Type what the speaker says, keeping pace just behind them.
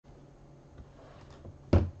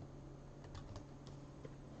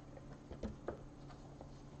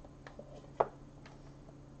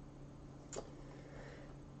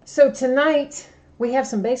So tonight we have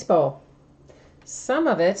some baseball. Some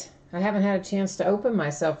of it I haven't had a chance to open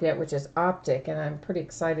myself yet, which is Optic, and I'm pretty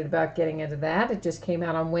excited about getting into that. It just came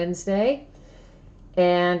out on Wednesday.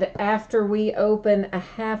 And after we open a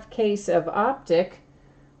half case of Optic,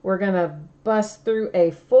 we're going to bust through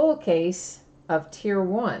a full case of Tier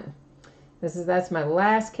 1. That's my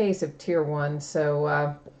last case of Tier 1,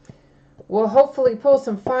 so we'll hopefully pull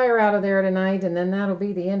some fire out of there tonight, and then that'll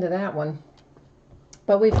be the end of that one.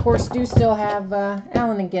 But we, of course, do still have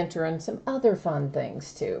Allen and Ginter and some other fun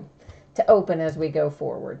things, too, to open as we go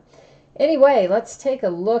forward. Anyway, let's take a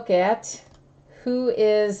look at who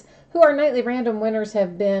our nightly random winners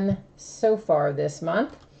have been so far this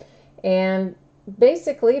month. And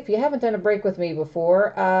basically, if you haven't done a break with me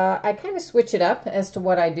before, I kind of switch it up as to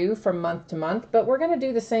what I do from month to month. But we're going to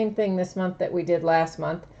do the same thing this month that we did last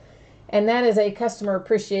month. And that is a customer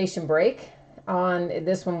appreciation break.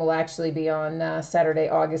 This one will actually be on Saturday,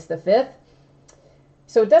 August the 5th.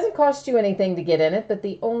 So it doesn't cost you anything to get in it, but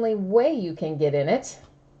the only way you can get in it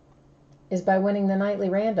is by winning the nightly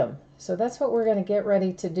random. So that's what we're going to get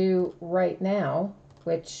ready to do right now,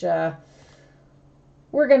 which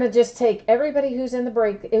we're going to just take everybody who's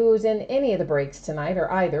in any of the breaks tonight, or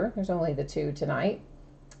either. There's only the two tonight.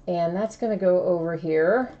 And that's going to go over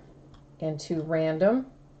here into random.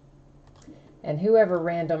 And whoever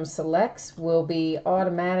random selects will be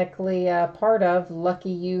automatically part of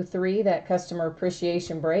Lucky You 3, that customer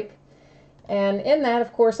appreciation break. And in that,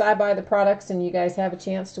 of course, I buy the products and you guys have a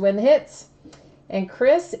chance to win the hits. And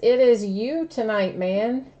Chris, it is you tonight,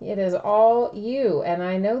 man. It is all you. And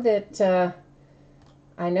I know that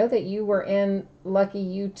you were in Lucky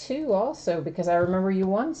You 2 also, because I remember you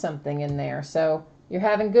won something in there. So you're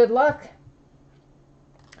having good luck.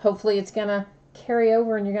 Hopefully it's going to carry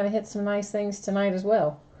over and you're going to hit some nice things tonight as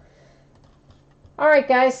well. All right,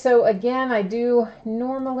 guys, so again, I do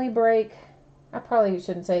normally break. I probably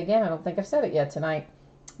shouldn't say again. I don't think I've said it yet tonight.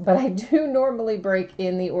 But I do normally break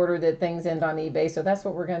in the order that things end on eBay, so that's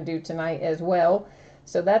what we're going to do tonight as well.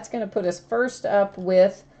 So that's going to put us first up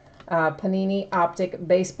with Panini Optic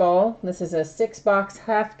Baseball. This is a 6-box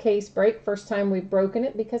half case break. First time we've broken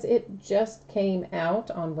it because it just came out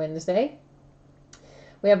on Wednesday.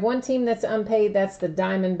 We have one team that's unpaid. That's the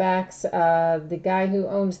Diamondbacks. The guy who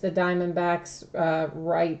owns the Diamondbacks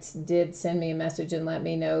rights did send me a message and let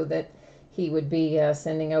me know that he would be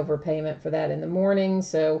sending over payment for that in the morning.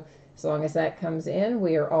 So as long as that comes in,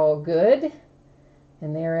 we are all good.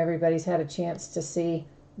 And there everybody's had a chance to see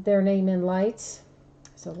their name in lights.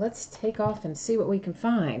 So let's take off and see what we can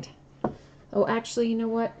find. Oh, actually, you know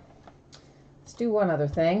what? Let's do one other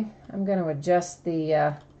thing. I'm going to adjust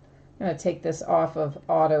the... I'm going to take this off of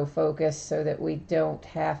autofocus so that we don't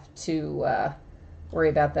have to worry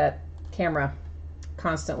about that camera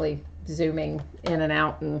constantly zooming in and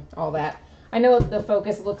out and all that. I know the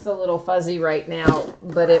focus looks a little fuzzy right now,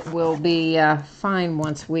 but it will be fine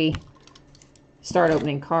once we start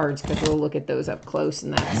opening cards, because we'll look at those up close,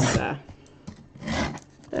 and that's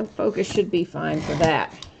the focus should be fine for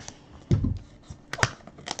that.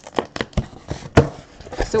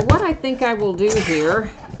 So what I think I will do here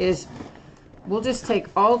is we'll just take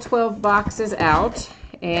all 12 boxes out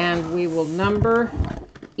and we will number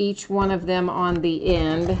each one of them on the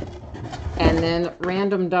end, and then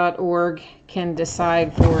random.org can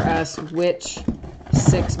decide for us which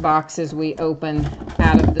 6 boxes we open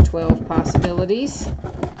out of the 12 possibilities.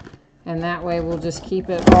 And that way we'll just keep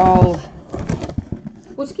it all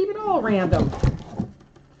random.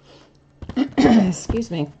 Excuse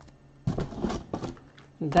me.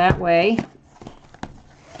 That way,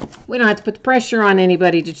 we don't have to put the pressure on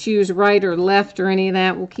anybody to choose right or left or any of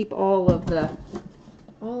that. We'll keep all of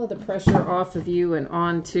the pressure off of you and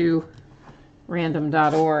onto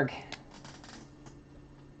random.org.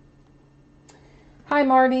 Hi,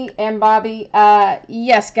 Marty and Bobby.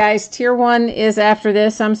 Yes, guys, Tier 1 is after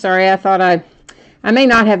this. I'm sorry, I thought I may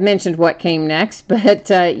not have mentioned what came next, but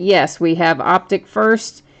yes, we have Optic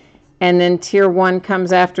first, and then Tier 1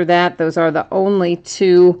 comes after that. Those are the only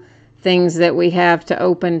 2 things that we have to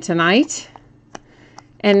open tonight.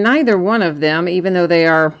 And neither one of them, even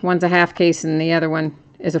though one's a half case and the other one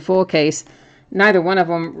is a full case, neither one of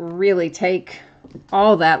them really take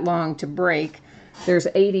all that long to break. There's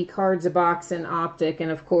 80 cards a box in Optic, and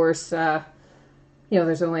of course,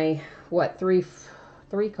 there's only, what, three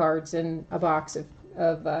cards in a box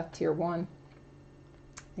of Tier 1.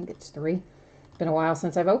 I think it's 3. It's been a while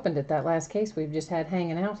since I've opened it. That last case we've just had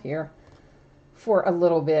hanging out here for a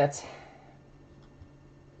little bit,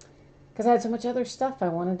 because I had so much other stuff I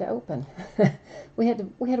wanted to open. we had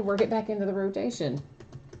to work it back into the rotation.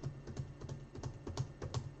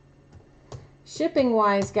 shipping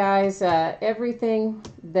wise, guys, everything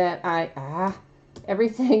that I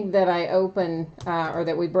open or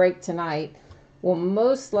that we break tonight will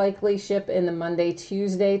most likely ship in the Monday,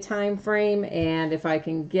 Tuesday time frame. And if I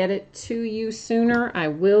can get it to you sooner, I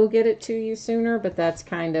will get it to you sooner. But that's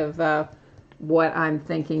kind of what I'm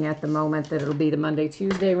thinking at the moment, that it'll be the Monday,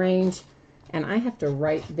 Tuesday range. And I have to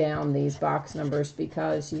write down these box numbers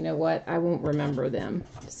because, you know what, I won't remember them.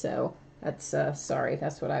 So that's, sorry,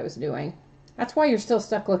 that's what I was doing. That's why you're still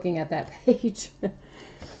stuck looking at that page.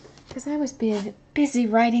 Because I was busy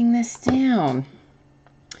writing this down.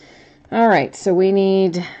 All right, so we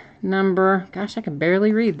need number, gosh, I can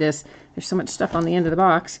barely read this. There's so much stuff on the end of the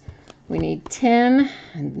box. We need 10,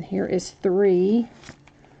 and here is 3.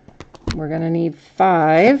 We're going to need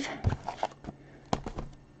 5,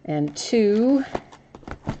 and 2,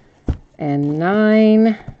 and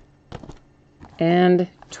 9, and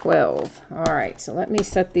 12. All right, so let me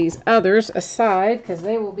set these others aside because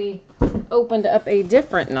they will be opened up a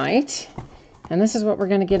different night. And this is what we're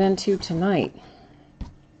going to get into tonight.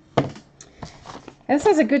 This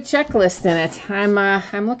has a good checklist in it.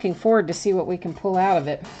 I'm looking forward to see what we can pull out of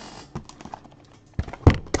it.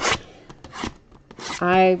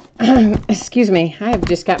 Excuse me, I have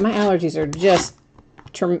just got, my allergies are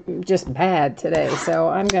just bad today, so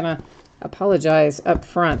I'm gonna apologize up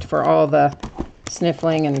front for all the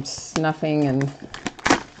sniffling and snuffing and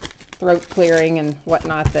throat clearing and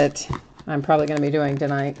whatnot that I'm probably going to be doing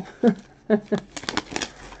tonight.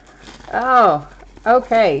 Oh,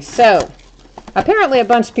 okay, so apparently a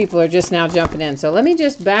bunch of people are just now jumping in, so let me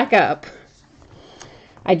just back up.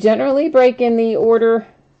 I generally break in the order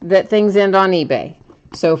that things end on eBay.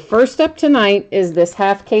 So first up tonight is this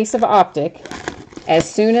half case of Optic. As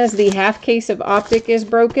soon as the half case of Optic is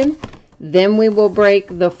broken, then we will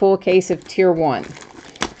break the full case of Tier 1.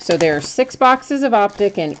 So there are 6 boxes of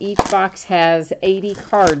Optic, and each box has 80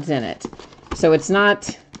 cards in it. So it's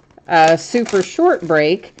not a super short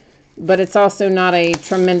break, but it's also not a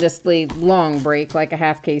tremendously long break like a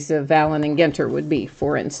half case of Allen and Ginter would be,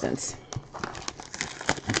 for instance.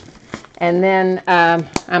 And then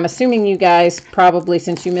I'm assuming you guys probably,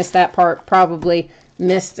 since you missed that part, probably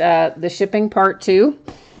missed the shipping part too.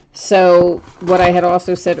 So what I had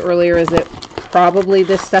also said earlier is that probably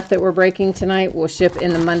this stuff that we're breaking tonight will ship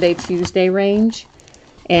in the Monday, Tuesday range.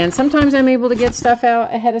 And sometimes I'm able to get stuff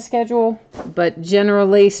out ahead of schedule, but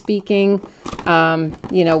generally speaking,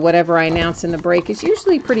 you know, whatever I announce in the break is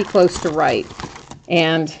usually pretty close to right.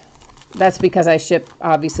 And that's because I ship,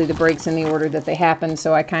 obviously, the breaks in the order that they happen,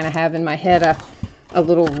 so I kind of have in my head a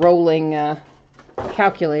little rolling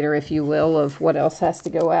calculator, if you will, of what else has to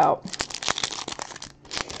go out.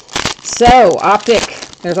 So, Optic,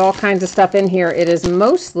 there's all kinds of stuff in here. It is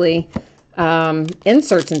mostly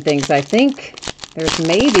inserts and things. I think there's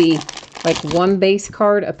maybe like 1 base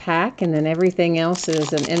card a pack, and then everything else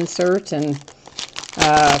is an insert and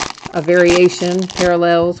a variation,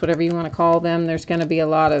 parallels, whatever you want to call them. There's going to be a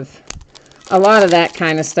lot of that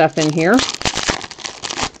kind of stuff in here.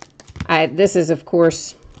 This is, of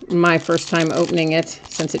course, my first time opening it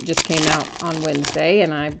since it just came out on Wednesday,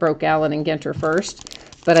 and I broke Allen and Ginter first.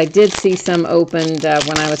 But I did see some opened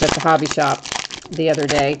when I was at the hobby shop the other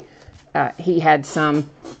day. He had some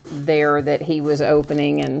there that he was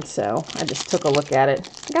opening, and so I just took a look at it.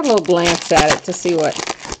 I got a little glance at it to see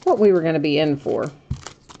what we were going to be in for.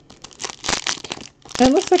 And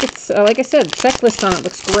it looks like it's, like I said, the checklist on it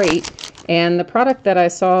looks great. And the product that I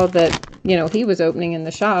saw that, you know, he was opening in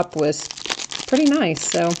the shop was pretty nice.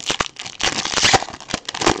 So,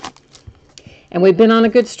 and we've been on a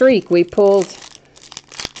good streak. We pulled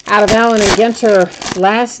out of Allen and Ginter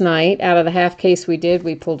last night, out of the half case we did,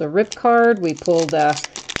 we pulled a rip card. We pulled a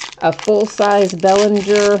full-size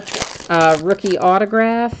Bellinger rookie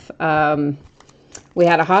autograph. We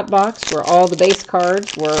had a hot box where all the base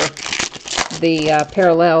cards were the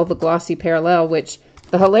parallel, the glossy parallel, which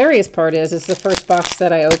the hilarious part is the first box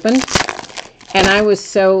that I opened. And I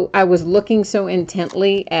was looking so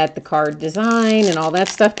intently at the card design and all that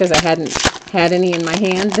stuff because I hadn't had any in my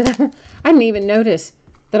hand that I didn't even notice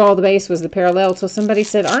that all the base was the parallel till somebody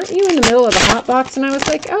said, "Aren't you in the middle of a hot box?" And I was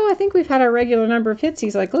like, "Oh, I think we've had our regular number of hits."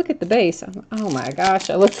 He's like, "Look at the base." I'm like, oh my gosh,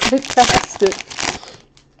 I looked right past it.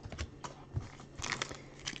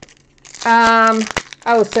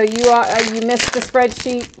 Oh, so you missed the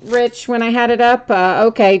spreadsheet, Rich, when I had it up?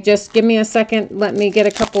 Okay, just give me a second. Let me get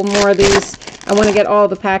a couple more of these. I want to get all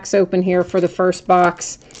the packs open here for the first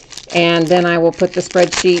box, and then I will put the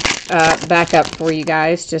spreadsheet back up for you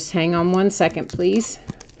guys. Just hang on 1 second, please,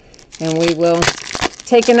 and we will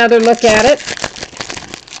take another look at it.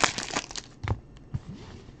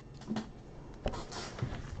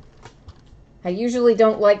 I usually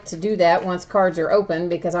don't like to do that once cards are open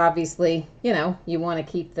because obviously, you know, you want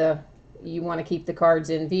to keep the cards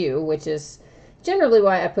in view, which is generally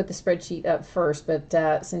why I put the spreadsheet up first.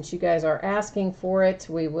 But since you guys are asking for it,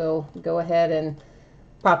 we will go ahead and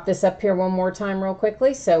pop this up here one more time real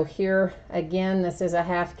quickly. So here again, this is a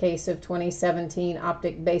half case of 2017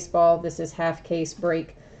 Optic Baseball. This is half case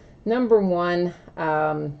break number 1.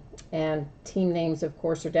 And team names, of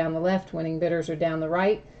course, are down the left. Winning bidders are down the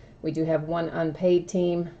right. We do have one unpaid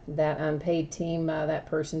team. That unpaid team, that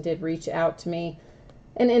person did reach out to me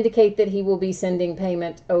and indicate that he will be sending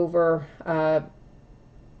payment over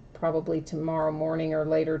probably tomorrow morning or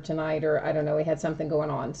later tonight, or I don't know. He had something going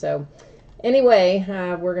on. So anyway,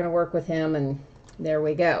 we're going to work with him, and there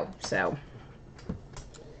we go. So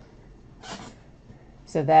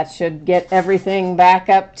that should get everything back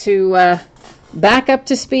up to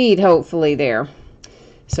speed, hopefully there.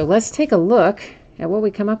 So let's take a look at what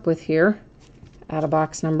we come up with here out of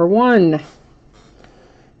box number 1.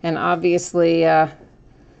 And obviously,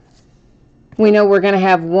 we know we're going to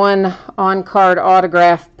have one on-card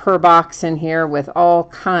autograph per box in here with all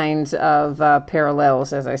kinds of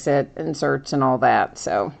parallels, as I said, inserts and all that.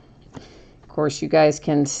 So, of course, you guys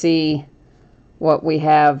can see what we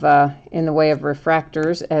have in the way of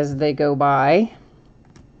refractors as they go by.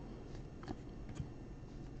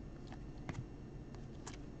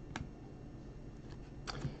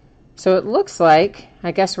 So it looks like,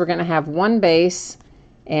 I guess we're going to have one base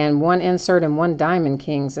and one insert and one Diamond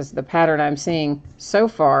Kings is the pattern I'm seeing so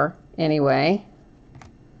far anyway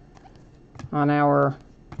on our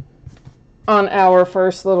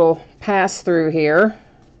first little pass through here.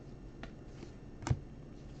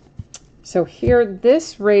 So here,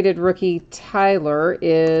 this rated rookie Tyler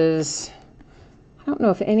is, I don't know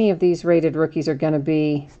if any of these rated rookies are going to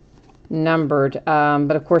be numbered,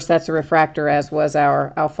 but of course that's a refractor, as was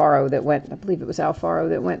our Alfaro that went, I believe it was Alfaro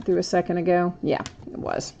that went through a second ago. Yeah, it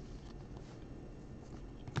was.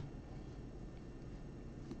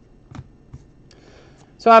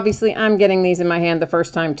 So obviously I'm getting these in my hand the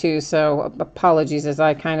first time too, so apologies as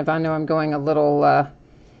I know I'm going a little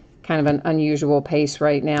kind of an unusual pace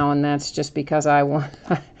right now, and that's just because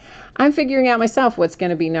I'm figuring out myself what's going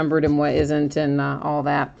to be numbered and what isn't and all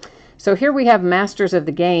that. So here we have Masters of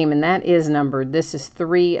the Game, and that is numbered. This is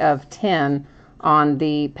 3 of 10 on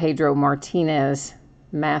the Pedro Martinez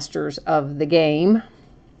Masters of the Game.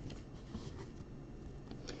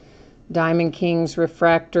 Diamond Kings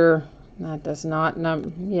refractor, that does not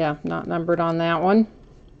not numbered on that one.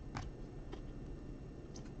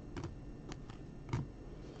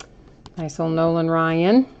 Nice little Nolan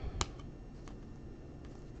Ryan.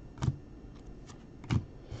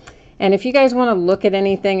 And if you guys want to look at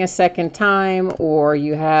anything a second time, or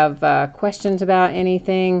you have questions about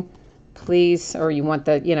anything, please, or you want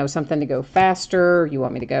something to go faster, you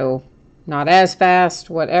want me to go not as fast,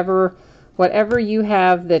 whatever you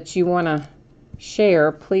have that you want to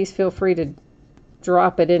share, please feel free to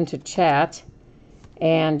drop it into chat.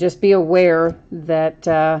 And just be aware that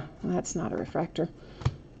that's not a refractor.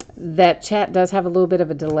 That chat does have a little bit of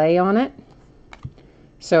a delay on it.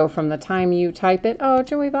 So from the time you type it, oh,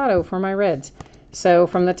 Joey Votto for my Reds. So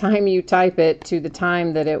from the time you type it to the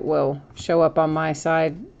time that it will show up on my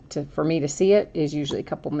side for me to see it is usually a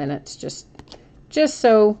couple minutes, just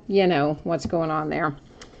so you know what's going on there.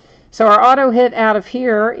 So our auto hit out of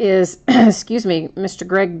here is, excuse me, Mr.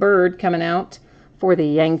 Greg Bird coming out for the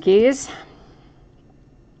Yankees.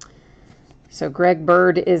 So Greg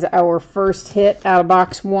Bird is our first hit out of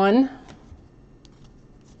box 1.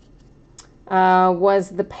 Was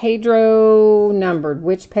the Pedro numbered?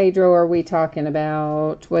 Which Pedro are we talking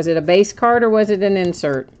about? Was it a base card or was it an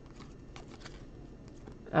insert?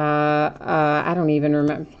 I don't even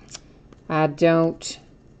remember. I don't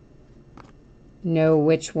know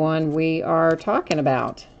which one we are talking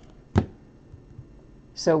about.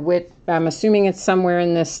 So I'm assuming it's somewhere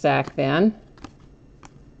in this stack then.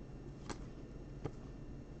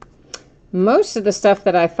 Most of the stuff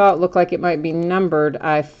that I thought looked like it might be numbered,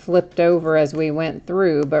 I flipped over as we went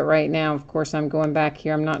through, but right now, of course, I'm going back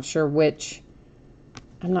here. I'm not sure which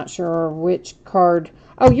card.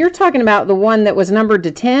 Oh, you're talking about the one that was numbered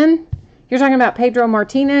to 10? You're talking about Pedro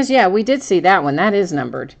Martinez? Yeah, we did see that one. That is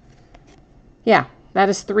numbered. Yeah, that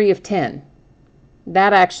is 3 of 10.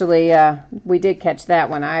 That actually, we did catch that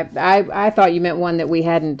one. I thought you meant one that we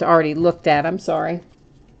hadn't already looked at. I'm sorry.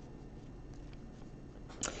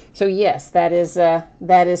 So yes, that is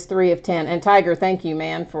 3 of 10. And Tiger, thank you,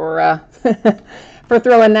 man, for for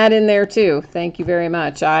throwing that in there too. Thank you very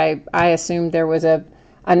much. I assumed there was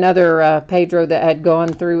another Pedro that had gone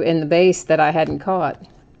through in the base that I hadn't caught,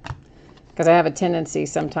 because I have a tendency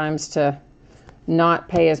sometimes to not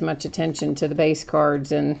pay as much attention to the base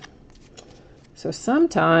cards, and so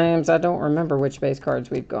sometimes I don't remember which base cards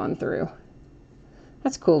we've gone through.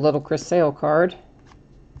 That's a cool little Chris Sale card.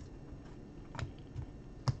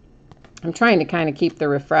 I'm trying to kind of keep the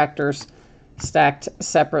refractors stacked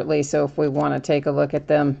separately, so if we want to take a look at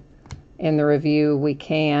them in the review, we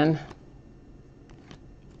can.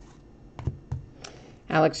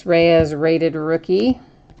 Alex Reyes, rated rookie.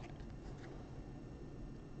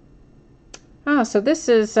 Ah, so this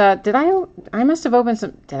is, I must have opened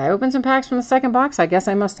some, did I open some packs from the second box? I guess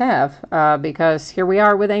I must have, because here we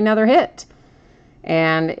are with another hit.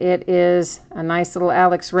 And it is a nice little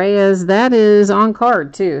Alex Reyes. That is on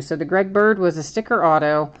card, too. So the Greg Bird was a sticker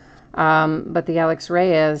auto, but the Alex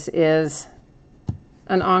Reyes is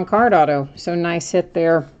an on-card auto. So nice hit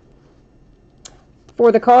there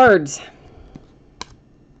for the cards.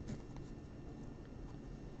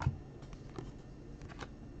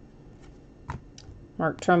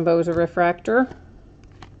 Mark Trumbo's a refractor.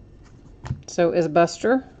 So is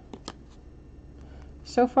Buster.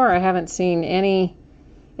 So far, I haven't seen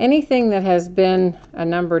anything that has been a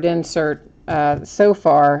numbered insert. So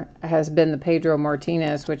far has been the Pedro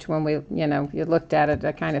Martinez, which when you looked at it,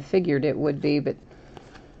 I kind of figured it would be. But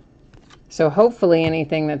so hopefully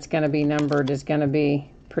anything that's going to be numbered is going to be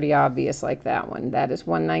pretty obvious like that one. That is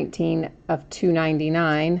 119 of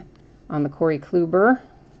 299 on the Corey Kluber.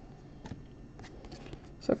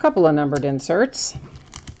 So a couple of numbered inserts.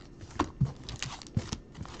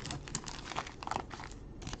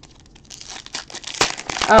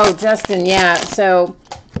 Oh, Justin, yeah. So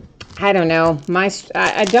I don't know.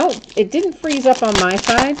 It didn't freeze up on my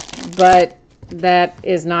side, but that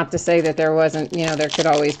is not to say that there wasn't, there could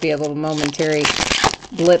always be a little momentary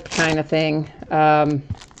blip kind of thing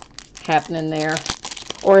happening there.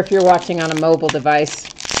 Or if you're watching on a mobile device,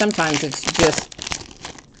 sometimes it's just,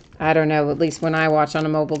 I don't know, at least when I watch on a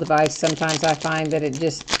mobile device, sometimes I find that it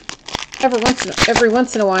just, every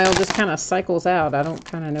once in a while, just kind of cycles out. I don't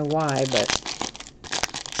kind of know why, but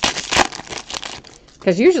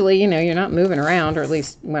because usually, you're not moving around, or at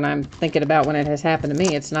least when I'm thinking about when it has happened to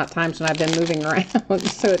me, it's not times when I've been moving around.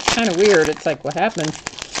 So it's kind of weird. It's like, what happened?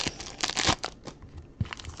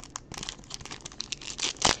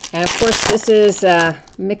 And of course, this is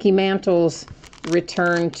Mickey Mantle's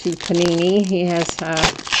return to Panini.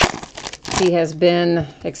 He has been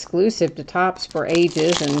exclusive to Topps for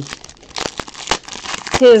ages, and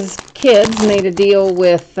his kids made a deal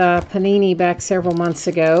with Panini back several months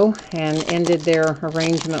ago and ended their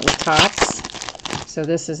arrangement with Topps. So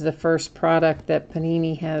this is the first product that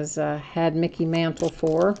Panini has had Mickey Mantle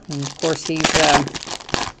for. And of course he's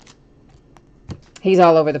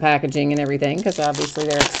all over the packaging and everything, because obviously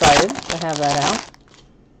they're excited to have that out.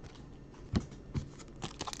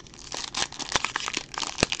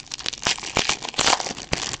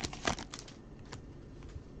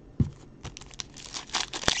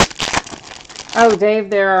 Oh, Dave,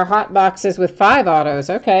 there are hot boxes with 5 autos.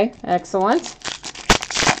 Okay, excellent.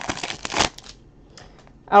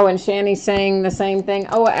 Oh, and Shanny's saying the same thing.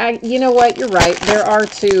 Oh, you know what? You're right. There are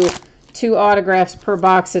two autographs per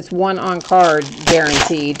box. It's 1 on card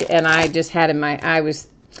guaranteed. And I just had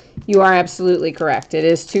you are absolutely correct. It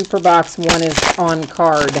is 2 per box. 1 is on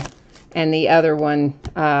card. And the other one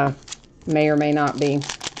may or may not be.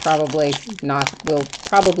 Probably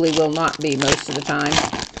will not be most of the time.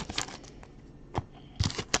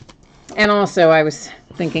 And also, I was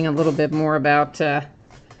thinking a little bit more about the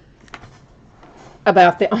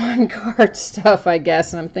on-card stuff, I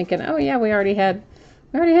guess. And I'm thinking, oh yeah, we already had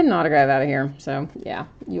an autograph out of here. So yeah,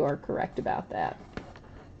 you are correct about that.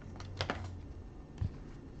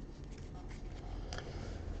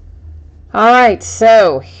 All right,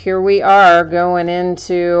 so here we are going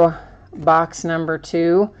into box number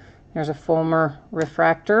 2. There's a Fulmer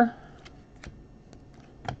refractor.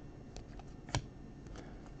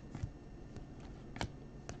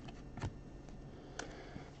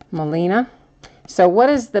 Molina. So what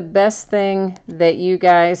is the best thing that you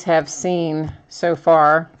guys have seen so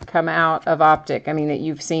far come out of Optic? I mean, that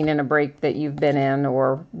you've seen in a break that you've been in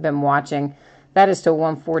or been watching. That is to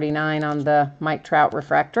 149 on the Mike Trout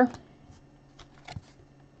refractor.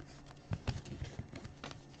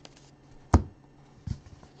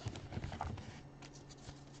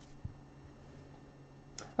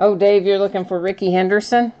 Oh, Dave, you're looking for Ricky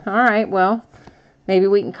Henderson? All right, well, maybe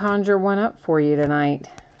we can conjure one up for you tonight.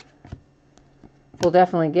 We'll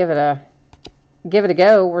definitely give it a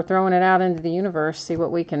go. We're throwing it out into the universe, see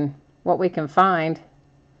what we can find.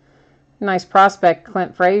 Nice prospect,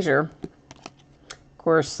 Clint Frazier. Of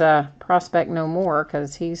course, prospect no more,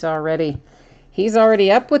 because he's already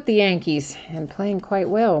up with the Yankees and playing quite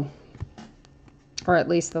well. or at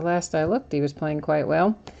least the last I looked, he was playing quite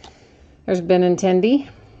well. There's Benintendi.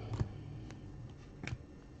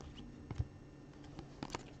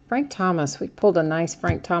 Frank Thomas. We pulled a nice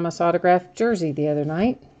Frank Thomas autographed jersey the other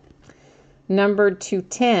night. Numbered to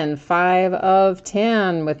 10, 5 of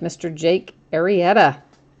 10 with Mr. Jake Arrieta.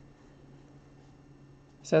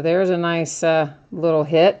 So there's a nice little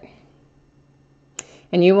hit.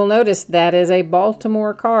 And you will notice that is a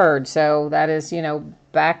Baltimore card. So that is, you know,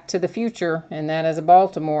 Back to the Future, and that is a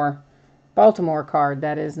Baltimore card.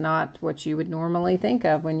 That is not what you would normally think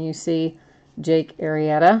of when you see Jake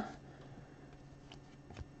Arrieta.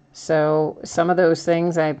 So some of those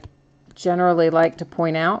things I generally like to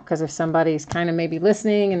point out, because if somebody's kind of maybe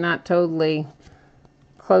listening and not totally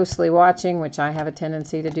closely watching, which I have a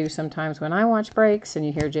tendency to do sometimes when I watch breaks, and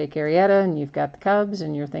you hear Jake Arrieta and you've got the Cubs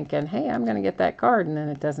and you're thinking, hey, I'm going to get that card, and then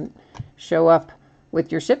it doesn't show up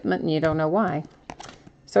with your shipment and you don't know why.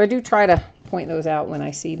 So I do try to point those out when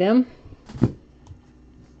I see them.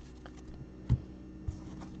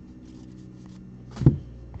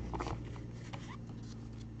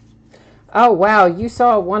 Oh, wow. You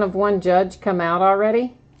saw a 1 of 1 Judge come out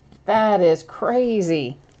already? That is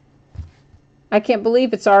crazy. I can't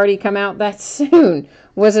believe it's already come out that soon.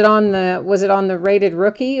 Was it on the rated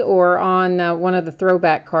rookie or on one of the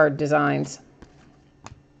throwback card designs?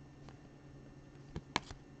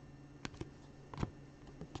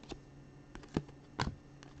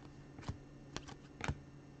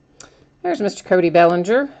 There's Mr. Cody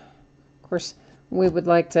Bellinger. Of course, we would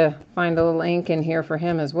like to find a little ink in here for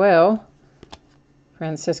him as well.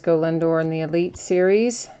 Francisco Lindor in the Elite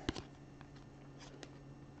Series.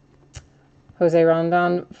 Jose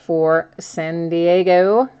Rondon for San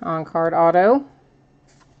Diego on card auto.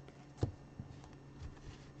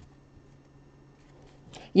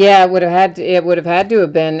 Yeah, it would have had to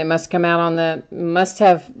have been. It must come out on that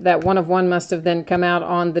 1 of 1 must have then come out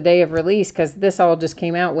on the day of release, because this all just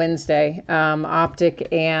came out Wednesday. Optic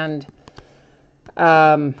and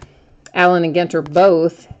Allen and Ginter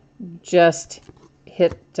both just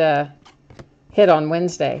hit on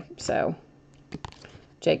Wednesday. So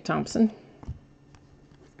Jake Thompson.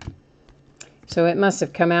 So it must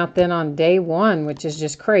have come out then on day 1, which is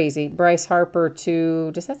just crazy. Bryce Harper to,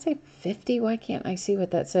 does that say 50? Why can't I see what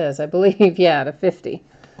that says? I believe, yeah, to 50.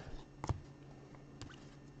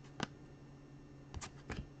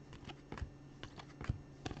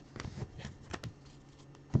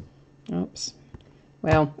 Oops.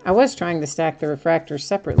 Well, I was trying to stack the refractors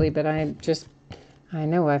separately, but I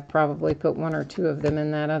know I've probably put 1 or 2 of them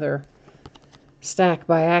in that other stack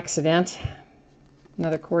by accident.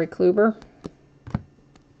 Another Corey Kluber.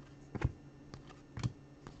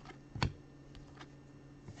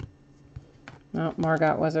 Oh,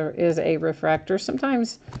 Margot is a refractor.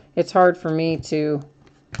 Sometimes it's hard for me to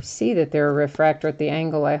see that they're a refractor at the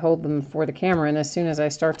angle I hold them for the camera, and as soon as I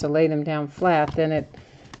start to lay them down flat, then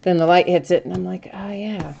the light hits it, and I'm like, oh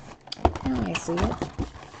yeah, now I see it.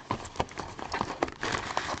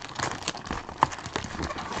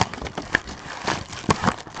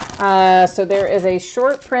 So there is a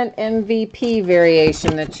short print MVP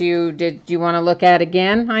variation that you want to look at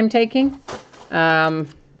again, I'm taking.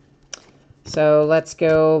 So let's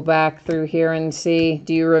go back through here and see.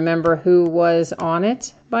 Do you remember who was on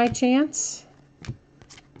it by chance?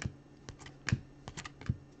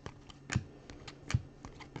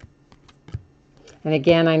 And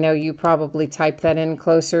again, I know you probably typed that in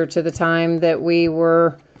closer to the time that we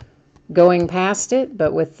were going past it,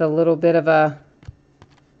 but with a little bit of a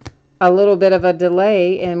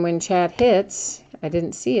delay, and when chat hits, I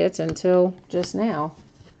didn't see it until just now.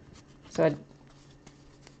 So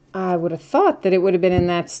I would have thought that it would have been in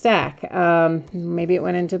that stack. Maybe it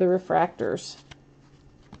went into the refractors.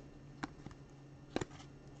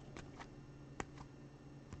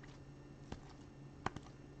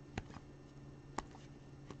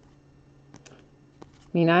 I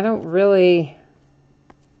mean, I don't really...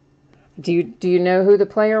 Do you know who the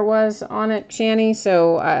player was on it, Shani?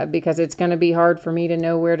 So, because it's going to be hard for me to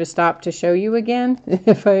know where to stop to show you again.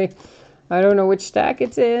 If I don't know which stack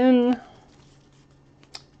it's in.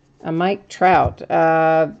 A Mike Trout.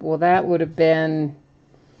 Well, that would have been,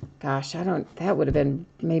 gosh, that would have been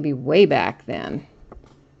maybe way back then.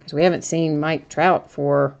 Because we haven't seen Mike Trout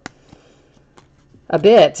for a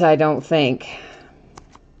bit, I don't think.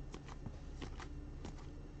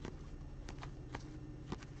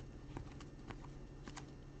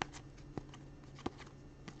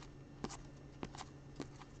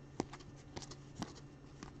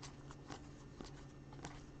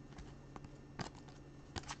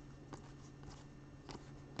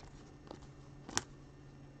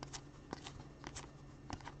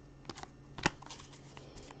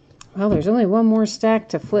 Well, there's only one more stack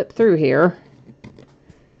to flip through here.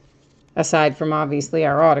 Aside from obviously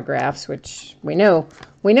our autographs, which we know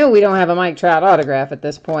we don't have a Mike Trout autograph at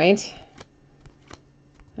this point.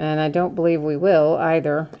 And I don't believe we will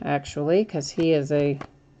either, actually, because he is a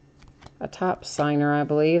top signer, I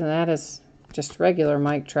believe, and that is just regular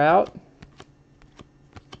Mike Trout.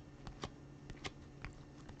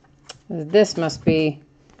 This must be,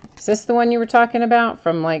 is this the one you were talking about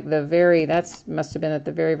from like the very, that's must have been at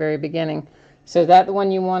the very, very beginning. So is that the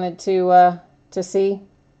one you wanted to see?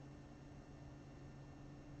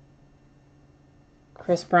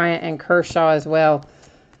 Chris Bryant and Kershaw as well.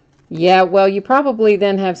 Yeah, well, you probably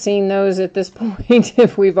then have seen those at this point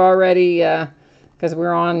if we've already, because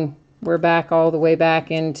we're back all the way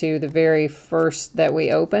back into the very first that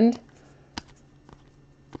we opened.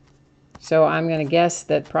 So I'm going to guess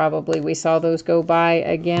that probably we saw those go by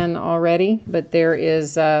again already, but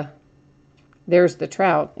there's the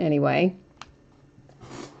Trout anyway.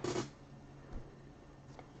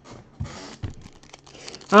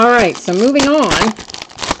 All right, so moving on.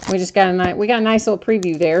 We got a nice little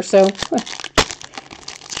preview there, so that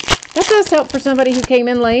does help for somebody who came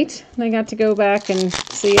in late. They got to go back and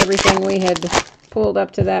see everything we had pulled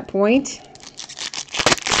up to that point.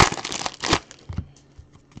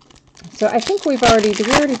 So I think we've already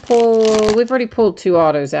pulled 2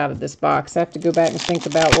 autos out of this box. I have to go back and think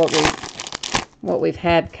about what we've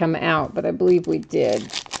had come out, but I believe we did,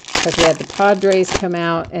 because we had the Padres come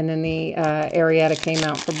out, and then the Arrieta came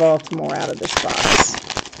out for Baltimore out of this box.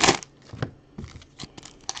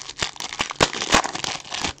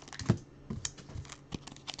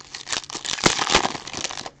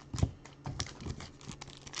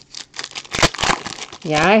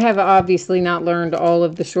 Yeah, I have obviously not learned all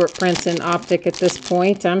of the short prints in Optic at this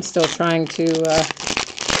point. I'm still trying to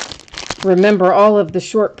remember all of the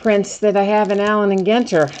short prints that I have in Allen and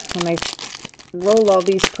Ginter. When I roll all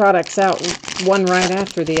these products out one right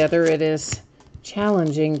after the other, it is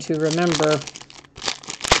challenging to remember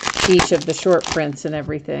each of the short prints and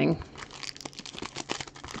everything.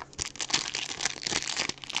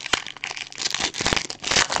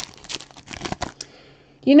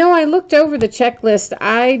 You know, I looked over the checklist.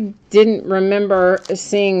 I didn't remember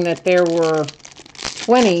seeing that there were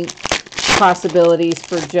 20 possibilities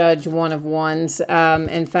for Judge 1-of-1s.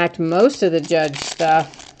 In fact, most of the Judge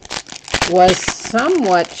stuff was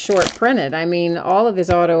somewhat short printed. I mean, all of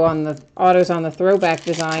his autos on the throwback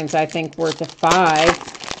designs, I think, were to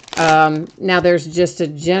 5. Now, there's just a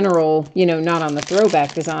general, not on the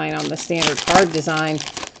throwback design, on the standard card design,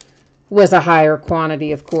 was a higher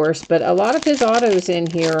quantity, of course, but a lot of his autos in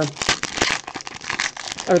here,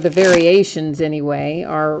 or the variations anyway,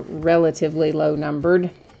 are relatively low numbered.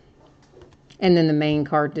 And then the main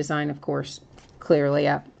card design, of course, clearly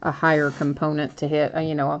a higher component to hit,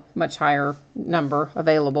 a much higher number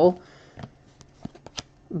available.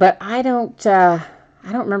 But I don't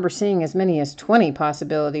remember seeing as many as 20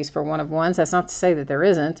 possibilities for 1-of-1s. That's not to say that there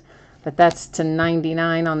isn't, but that's to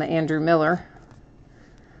 99 on the Andrew Miller.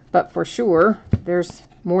 But for sure, there's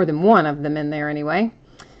more than one of them in there anyway.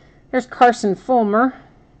 There's Carson Fulmer.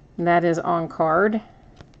 That is on card.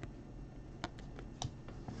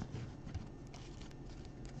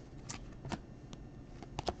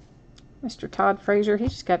 Mr. Todd Frazier, he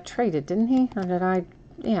just got traded, didn't he? Or did I?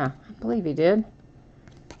 Yeah, I believe he did.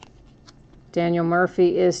 Daniel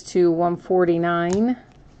Murphy is to 149.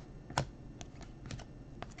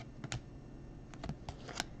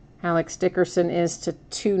 Alex Dickerson is to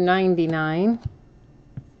 299.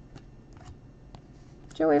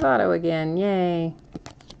 Joey Votto again, yay.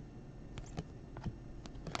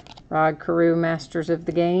 Rod Carew, Masters of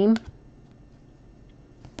the Game.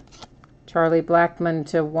 Charlie Blackmon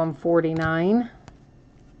to 149.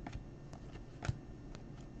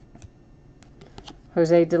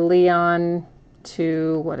 Jose De Leon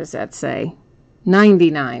to, what does that say?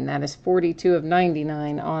 99. That is 42 of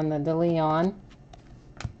 99 on the De Leon.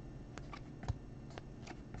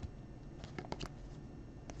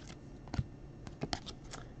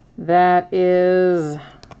 That is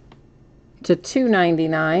to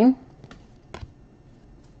 299.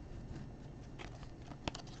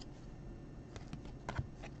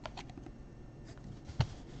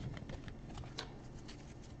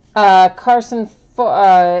 Carson, what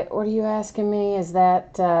are you asking me? Is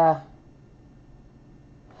that, oh,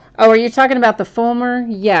 are you talking about the Fulmer?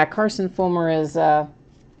 Yeah, Carson Fulmer is the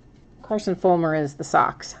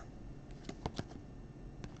Sox.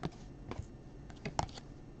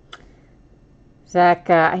 Zach,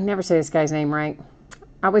 I never say this guy's name right.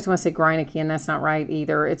 I always want to say Greinke, and that's not right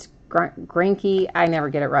either. It's Greinke. I never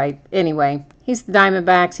get it right. Anyway, he's the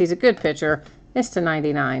Diamondbacks. He's a good pitcher. is to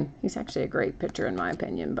 99. He's actually a great pitcher in my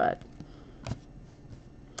opinion, but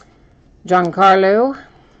Giancarlo.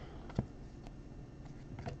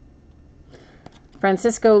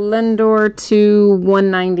 Francisco Lindor to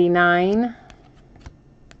 199.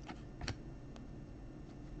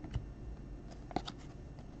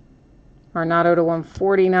 Arenado to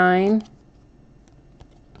 149.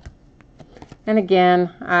 And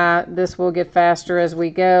again, this will get faster as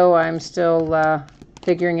we go. I'm still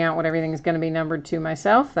figuring out what everything is going to be numbered to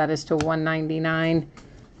myself. That is to 199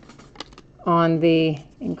 on the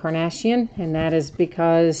Encarnacion. And that is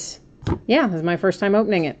because, yeah, this is my first time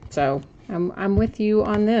opening it. So I'm with you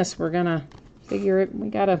on this. We're going to figure it. We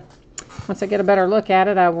got to, once I get a better look at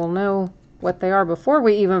it, I will know what they are before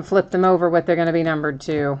we even flip them over, what they're going to be numbered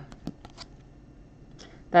to.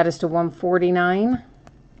 That is to 149.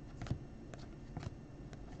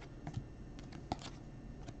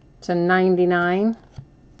 To 99.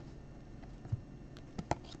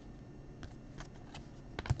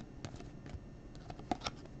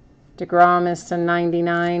 DeGrom is to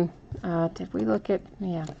 99. Did we look at,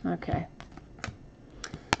 yeah, okay.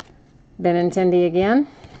 Benintendi again.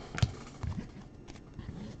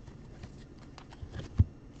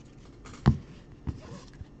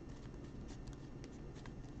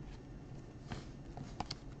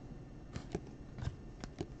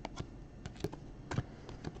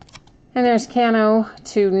 And there's Cano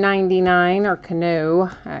to 99, or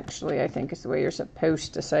Cano, actually, I think is the way you're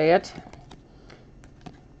supposed to say it.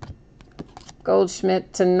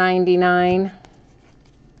 Goldschmidt to 99.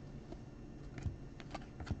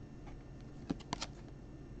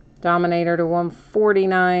 Dominator to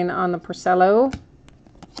 149 on the Porcello.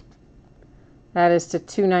 That is to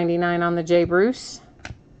 299 on the J. Bruce.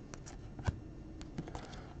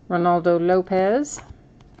 Ronaldo Lopez.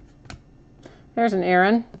 There's an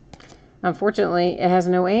Aaron. Unfortunately, it has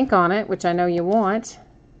no ink on it, which I know you want.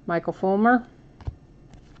 Michael Fulmer.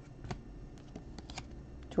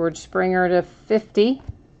 George Springer to 50.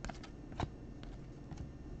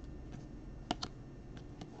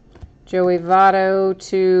 Joey Votto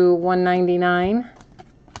to 199.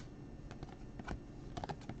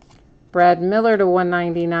 Brad Miller to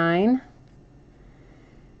 199.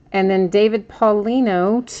 And then David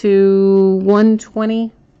Paulino to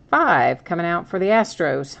 125 coming out for the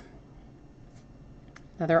Astros.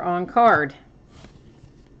 Another on card.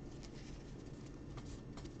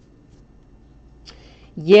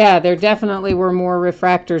 Yeah, there definitely were more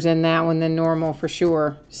refractors in that one than normal for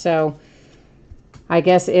sure. So I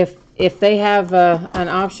guess if they have an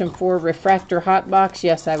option for refractor hot box,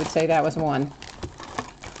 yes, I would say that was one.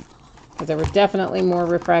 But there were definitely more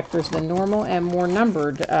refractors than normal and more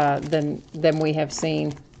numbered than we have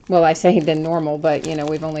seen. Well, I say than normal, but you know,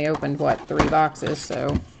 we've only opened what, 3 boxes,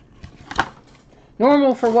 so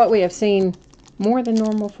normal for what we have seen, more than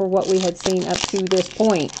normal for what we had seen up to this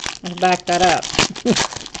point. Let's back that up.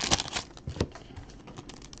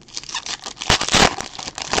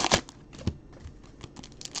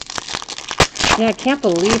 Yeah, I can't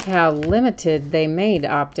believe how limited they made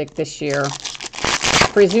Optic this year.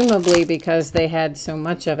 Presumably because they had so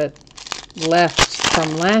much of it left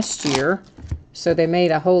from last year. So they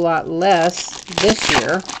made a whole lot less this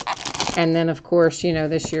year. And then, of course, you know,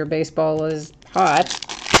 this year baseball is hot.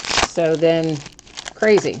 So then,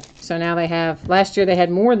 crazy. So now they have, last year they had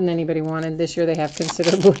more than anybody wanted. This year they have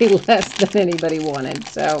considerably less than anybody wanted.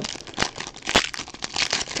 So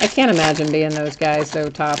I can't imagine being those guys, though,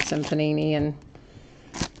 Topps and Panini, and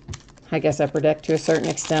I guess Upper Deck to a certain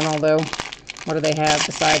extent, although what do they have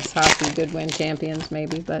besides hockey? Goodwin champions,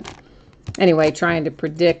 maybe. But anyway, trying to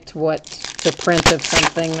predict what the print of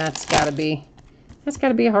something, that's got to be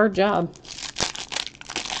a hard job.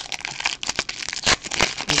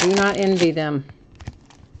 I do not envy them.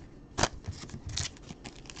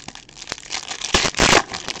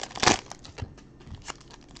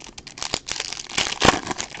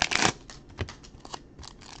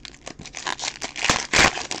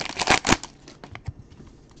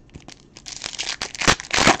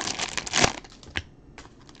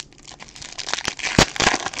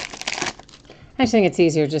 I just think it's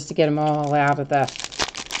easier just to get them all out of the,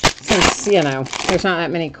 since, you know, there's not that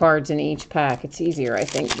many cards in each pack. It's easier, I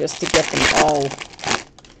think, just to get them all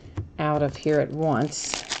out of here at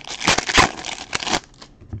once.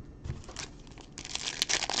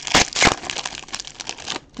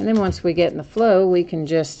 And then once we get in the flow, we can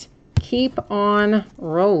just keep on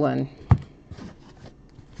rolling.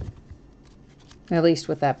 At least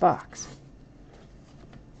with that box.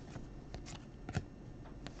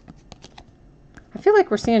 I feel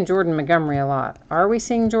like we're seeing Jordan Montgomery a lot. Are we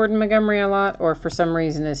seeing Jordan Montgomery a lot? Or for some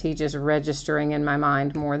reason is he just registering in my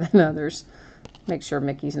mind more than others? Make sure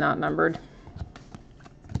Mickey's not numbered.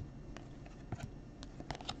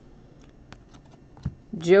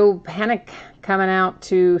 Joe Panik coming out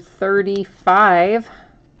to 35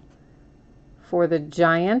 for the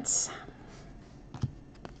Giants.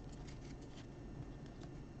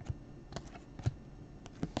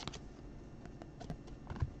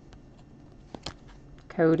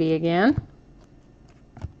 Cody again.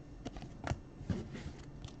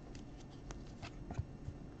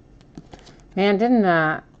 Man, didn't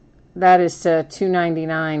that is to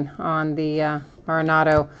 299 on the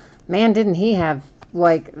Arenado. Man, didn't he have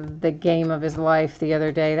like the game of his life the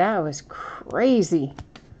other day? That was crazy.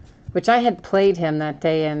 Which I had played him that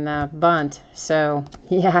day in bunt, so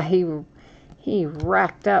yeah, he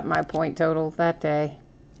racked up my point total that day.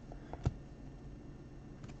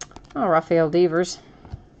 Oh, Rafael Devers.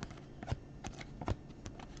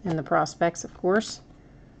 And the prospects, of course.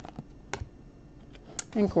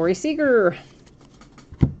 And Corey Seager.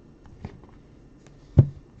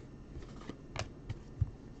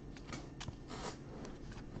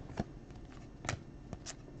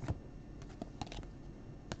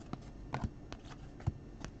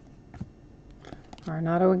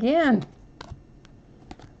 Arenado again.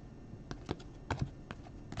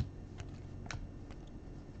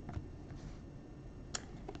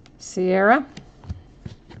 Sierra.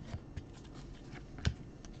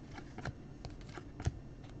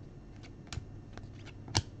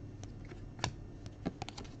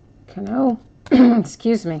 Cano.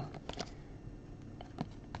 Excuse me.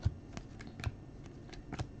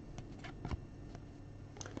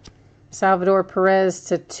 Salvador Perez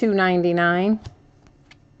to 299.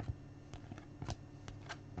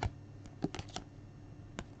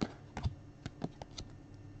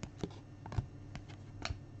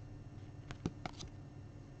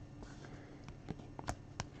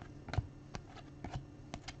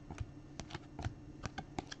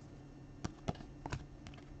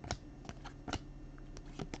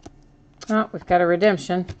 Oh, we've got a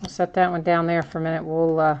redemption. We'll set that one down there for a minute.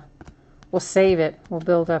 We'll save it. We'll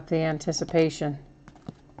build up the anticipation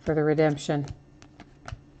for the redemption.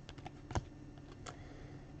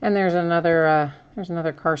 And there's another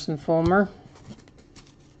Carson Fulmer.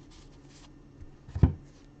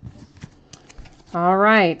 All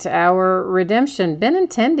right, our redemption.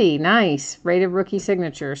 Benintendi, nice. Rated rookie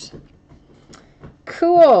signatures.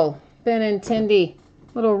 Cool. Benintendi,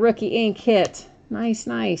 little rookie ink hit. Nice,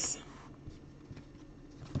 nice.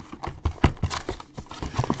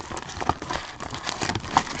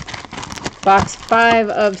 Box 5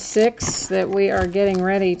 of 6 that we are getting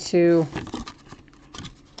ready to,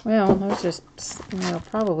 well, those just,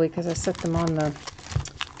 probably because I set them on the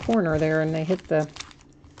corner there and they hit the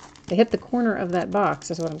corner of that box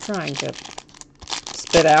is what I'm trying to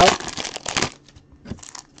spit out.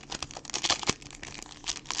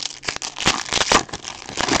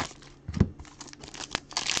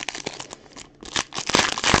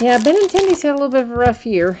 Yeah, Benintendi's had a little bit of a rough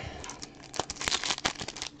year.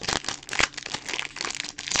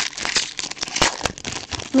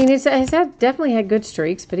 I mean, he's definitely had good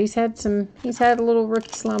streaks, but he's had a little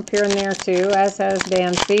rookie slump here and there too, as has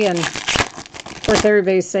Dansby. And of course,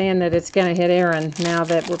 everybody's saying that it's going to hit Aaron now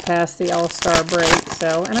that we're past the All-Star break.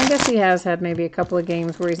 So, and I guess he has had maybe a couple of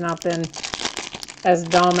games where he's not been as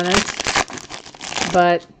dominant,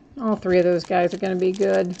 but all three of those guys are going to be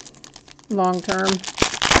good long term.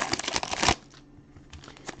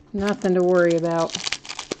 Nothing to worry about.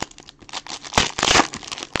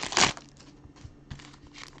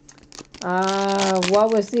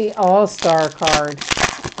 What was the All-Star card?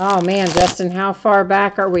 Oh man, Justin, how far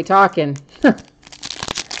back are we talking?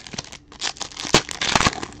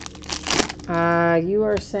 You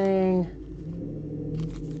are saying,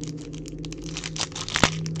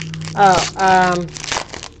 all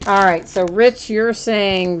right, so Rich, you're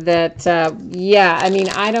saying that, yeah, I mean,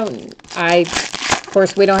 of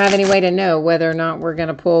course, we don't have any way to know whether or not we're going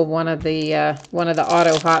to pull one of the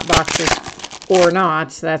auto hot boxes or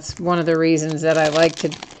not. That's one of the reasons that I like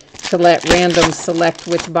to let random select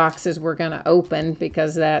which boxes we're going to open,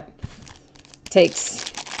 because that takes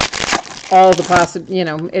all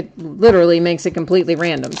the it literally makes it completely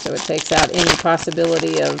random. So it takes out any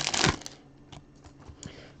possibility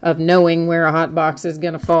of knowing where a hot box is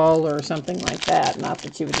going to fall or something like that. Not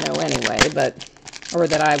that you would know anyway, or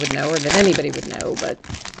that I would know, or that anybody would know, but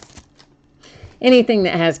anything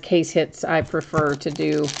that has case hits I prefer to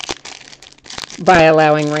do by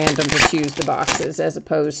allowing random to choose the boxes as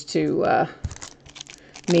opposed to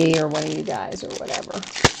me or one of you guys or whatever.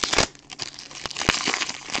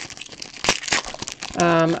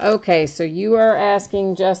 Okay, so you are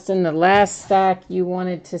asking, Justin, the last stack you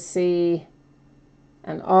wanted to see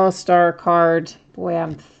An all-star card. Boy,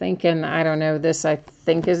 I'm thinking, I don't know, this I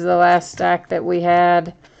think is the last stack that we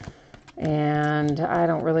had. And I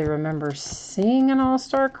don't really remember seeing an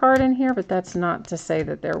all-star card in here, but that's not to say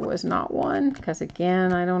that there was not one. Because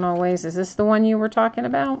again, I don't always, is this the one you were talking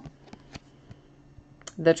about?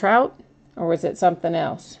 The Trout? Or was it something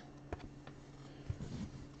else?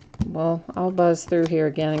 Well, I'll buzz through here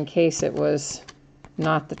again in case it was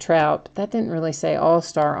not the Trout. That didn't really say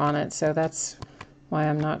all-star on it, so that's why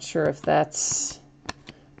I'm not sure if that's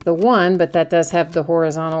the one, but that does have the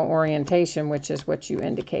horizontal orientation, which is what you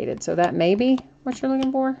indicated. So that may be what you're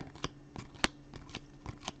looking for.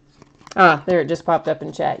 Ah, there, it just popped up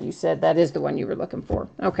in chat. You said that is the one you were looking for.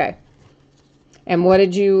 Okay. And what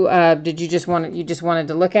did you just wanted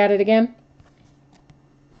to look at it again?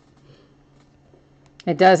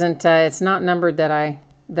 It doesn't, it's not numbered that I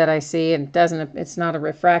see. It doesn't, it's not a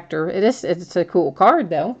refractor. It's a cool card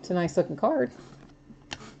though. It's a nice looking card.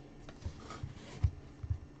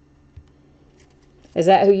 Is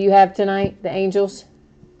that who you have tonight, the Angels?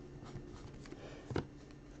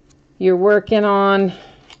 You're working on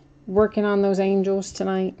those Angels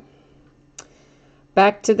tonight.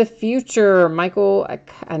 Back to the Future, Michael,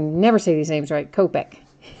 I never say these names right, Kopech.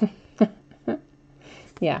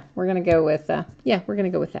 Yeah, we're going to go with, we're going to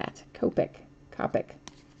go with that. Kopech.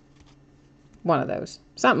 One of those.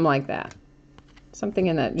 Something like that. Something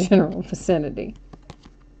in that general vicinity.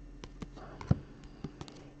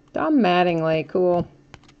 Don Mattingly, cool.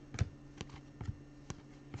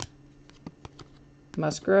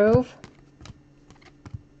 Musgrove.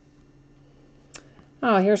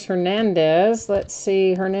 Oh, here's Hernandez. Let's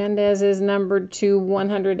see. Hernandez is numbered to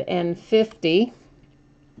 150.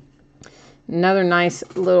 Another nice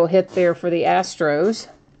little hit there for the Astros.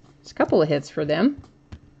 It's a couple of hits for them.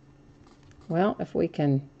 Well, if we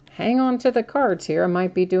can hang on to the cards here, I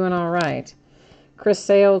might be doing all right. Chris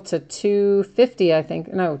Sale to 250, I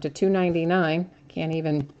think. No, to 299.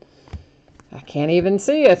 I can't even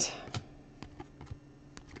see it.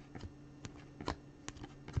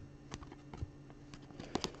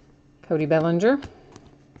 Cody Bellinger.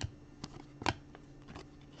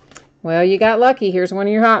 Well, you got lucky. Here's one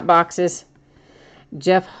of your hot boxes.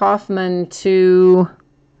 Jeff Hoffman to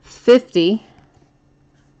 50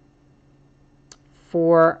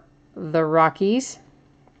 for the Rockies.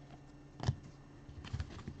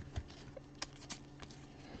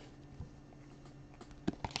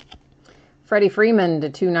 Freddie Freeman to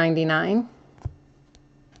 299.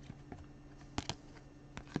 I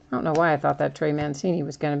don't know why I thought that Trey Mancini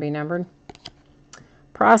was going to be numbered.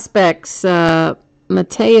 Prospects,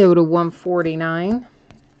 Mateo to 149.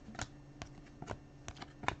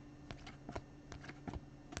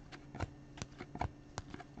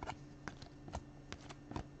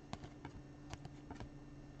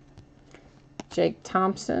 Jake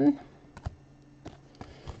Thompson.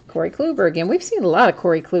 Corey Kluber again. We've seen a lot of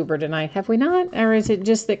Corey Kluber tonight, have we not? Or is it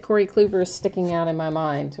just that Corey Kluber is sticking out in my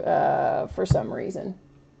mind for some reason?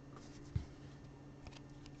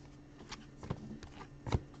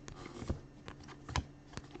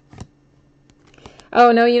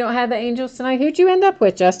 Oh, no, you don't have the Angels tonight? Who'd you end up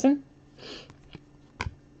with, Justin?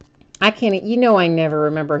 I can't, you know I never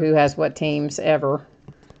remember who has what teams ever.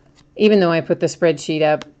 Even though I put the spreadsheet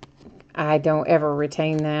up, I don't ever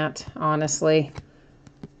retain that, honestly.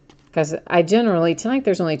 Because I generally, tonight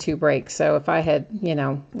there's only 2 breaks, so if I had,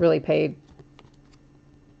 really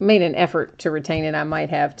made an effort to retain it, I might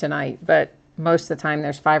have tonight. But most of the time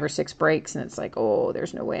there's 5 or 6 breaks, and it's like, oh,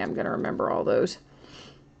 there's no way I'm going to remember all those.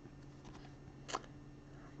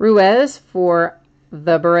 Ruiz for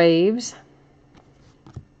the Braves.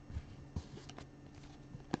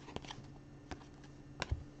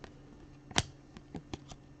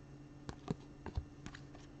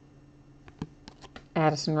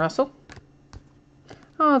 Addison Russell.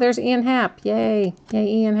 Oh, there's Ian Happ. Yay. Yay,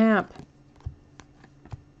 Ian Happ.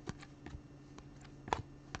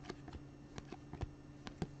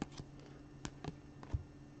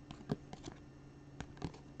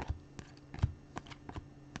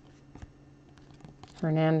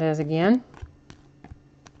 Hernandez again.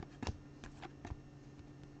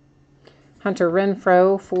 Hunter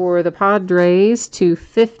Renfroe for the Padres,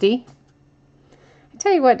 250. I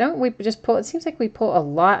tell you what, don't we just pull, it seems like we pull a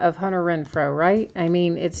lot of Hunter Renfroe, right? I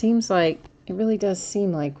mean, it seems like, it really does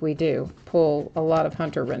seem like we do pull a lot of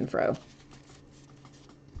Hunter Renfroe.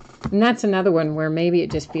 And that's another one where maybe it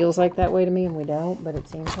just feels like that way to me and we don't, but it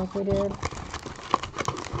seems like we did.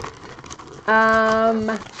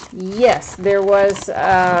 Yes, there was,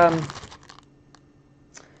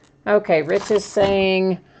 okay, Rich is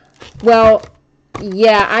saying, well,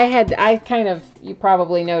 Yeah, I kind of, you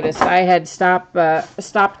probably noticed, I had stopped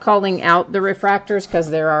calling out the refractors because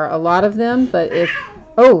there are a lot of them. But if,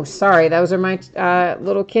 oh, sorry, those are my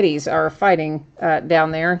little kitties are fighting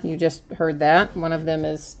down there. You just heard that. One of them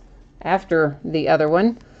is after the other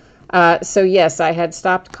one. So yes, I had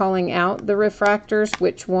stopped calling out the refractors.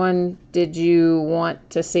 Which one did you want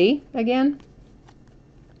to see again?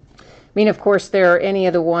 I mean, of course, there are any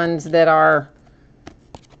of the ones that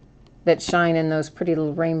shine in those pretty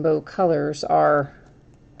little rainbow colors are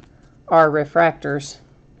refractors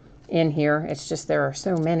in here. It's just there are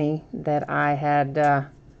so many that I had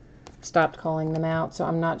stopped calling them out. So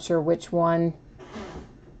I'm not sure which one.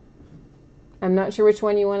 I'm not sure which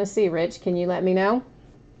one you want to see, Rich. Can you let me know?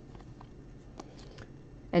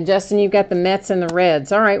 And Justin, you've got the Mets and the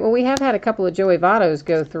Reds. All right, well, we have had a couple of Joey Vottos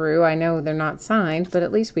go through. I know they're not signed, but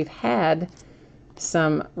at least we've had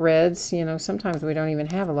some Reds. You know, sometimes we don't even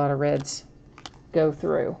have a lot of Reds go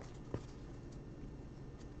through.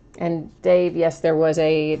 And Dave, yes, there was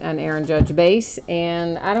an Aaron Judge base.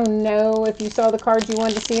 And I don't know if you saw the cards you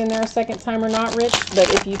wanted to see in there a second time or not, Rich, but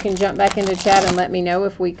if you can jump back into chat and let me know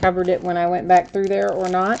if we covered it when I went back through there or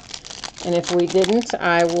not. And if we didn't,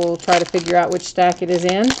 I will try to figure out which stack it is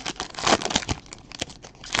in.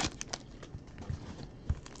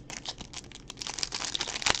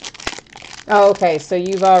 Oh, okay, so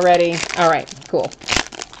you've already, all right, cool.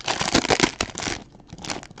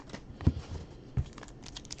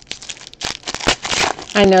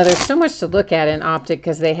 I know there's so much to look at in Optic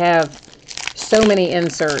because they have so many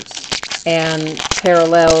inserts and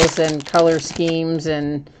parallels and color schemes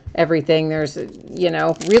and everything. There's, you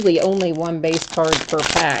know, really only one base card per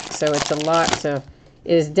pack, so it's a lot to,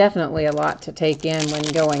 it is definitely a lot to take in when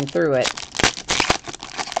going through it,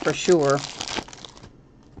 for sure.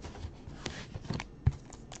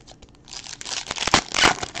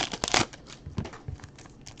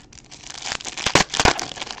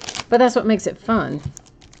 But that's what makes it fun.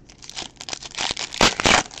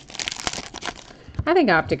 I think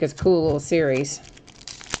Optic is a cool little series.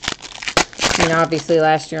 I mean, obviously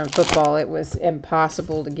last year in football it was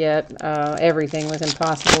impossible to get. Everything was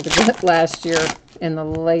impossible to get last year in the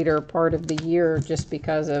later part of the year just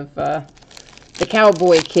because of the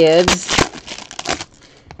Cowboy kids.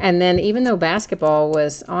 And then even though basketball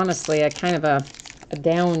was honestly a kind of a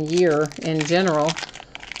down year in general,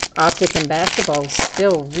 Optic and basketball is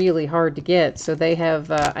still really hard to get. So they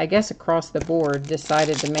have, I guess across the board,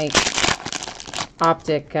 decided to make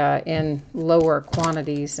Optic in lower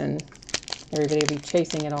quantities, and everybody will be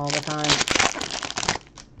chasing it all the time.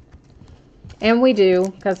 And we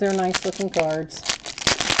do, because they're nice looking cards.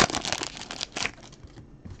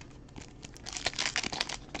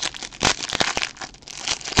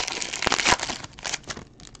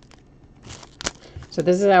 So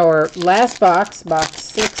this is our last box, box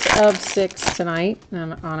 6 of 6 tonight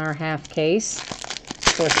on our half case.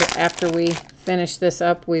 Of course, after we finish this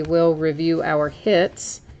up, we will review our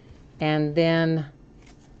hits, and then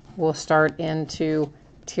we'll start into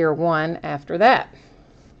Tier 1 after that.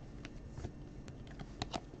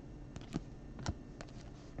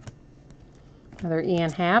 Another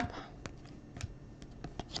Ian Happ.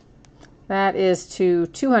 That is to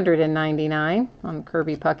 299 on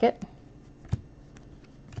Kirby Puckett.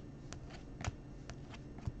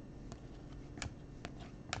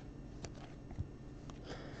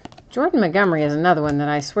 Jordan Montgomery is another one that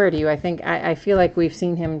I swear to you, I feel like we've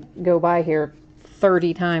seen him go by here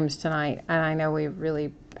 30 times tonight. And I know we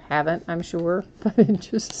really haven't, I'm sure, but it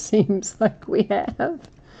just seems like we have.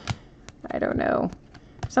 I don't know.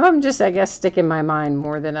 Some of them just, I guess, stick in my mind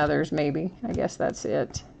more than others, maybe. I guess that's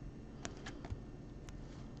it.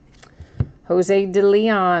 Jose De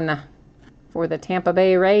Leon for the Tampa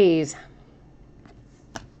Bay Rays.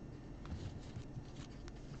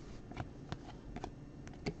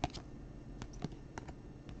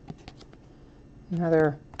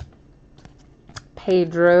 Another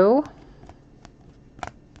Pedro.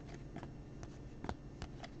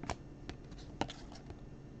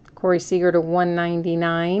 Corey Seager to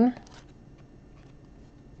 199.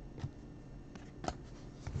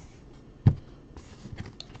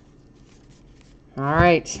 All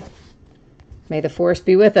right. May the force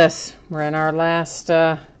be with us. We're in our last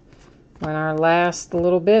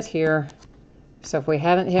little bit here. So if we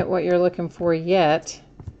haven't hit what you're looking for yet,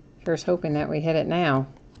 here's hoping that we hit it now.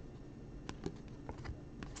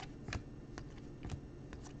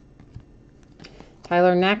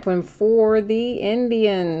 Tyler Naquin for the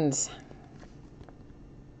Indians.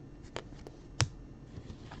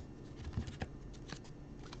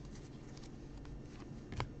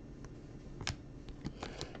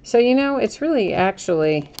 So, you know, it's really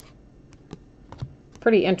actually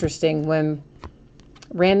pretty interesting when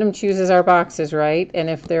random chooses our boxes, right? And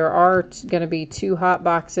if there are going to be 2 hot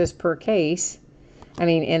boxes per case, I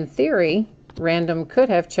mean, in theory, random could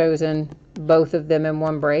have chosen both of them in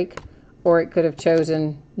one break, or it could have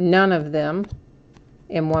chosen none of them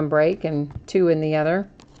in one break and 2 in the other.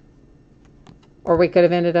 Or we could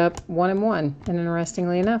have ended up 1 and 1. And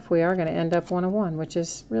interestingly enough, we are going to end up 1 and 1, which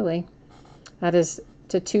is really, that is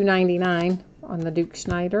to $2.99 on the Duke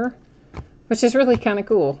Schneider, which is really kind of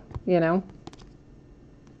cool, you know.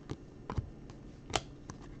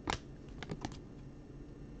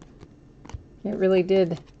 It really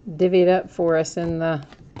did divvy it up for us in the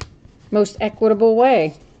most equitable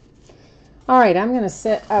way. All right, I'm going to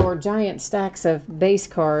set our giant stacks of base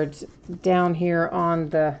cards down here on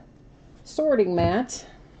the sorting mat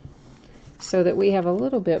so that we have a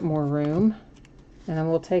little bit more room, and then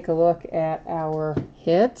we'll take a look at our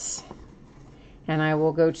hits, and I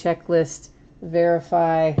will go checklist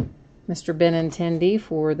verify Mr. Benintendi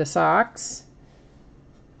for the Sox.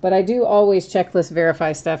 But I do always checklist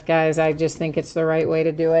verify stuff, guys. I just think it's the right way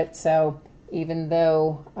to do it. So even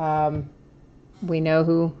though we know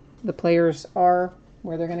who the players are,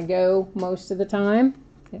 where they're going to go most of the time,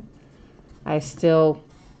 I still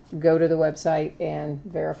go to the website and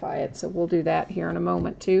verify it. So we'll do that here in a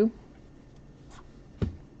moment too.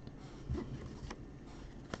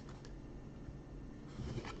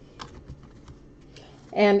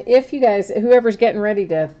 And if you guys, whoever's getting ready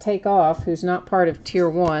to take off, who's not part of Tier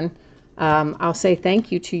 1, I'll say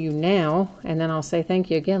thank you to you now, and then I'll say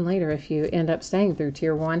thank you again later if you end up staying through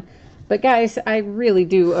Tier 1. But guys, I really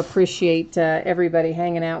do appreciate everybody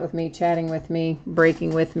hanging out with me, chatting with me,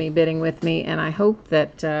 breaking with me, bidding with me, and I hope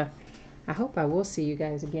that I will see you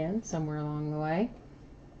guys again somewhere along the way.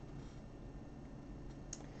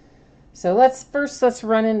 So let's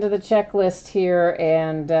run into the checklist here,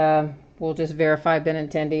 and we'll just verify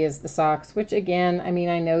Benintendi is the Sox, which again, I mean,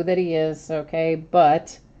 I know that he is, okay,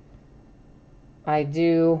 but I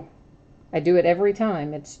do it every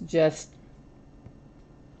time. It's just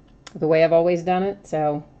the way I've always done it,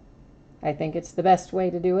 so I think it's the best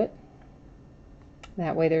way to do it.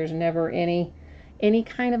 That way there's never any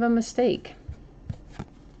kind of a mistake.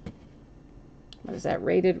 What is that?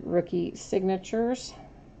 Rated rookie signatures.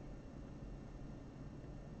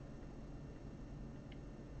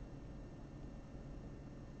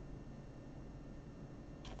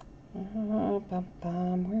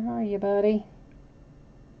 Where are you, buddy?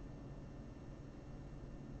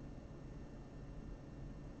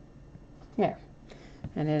 There.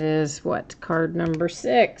 And it is what? Card number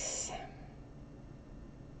 6.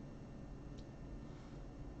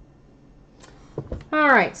 All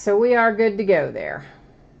right, so we are good to go there.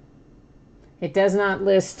 It does not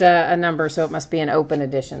list a number, so it must be an open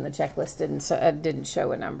edition. The checklist didn't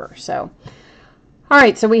show a number. So, all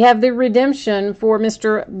right, so we have the redemption for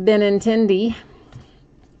Mr. Benintendi.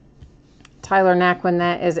 Tyler Naquin,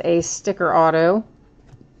 that is a sticker auto.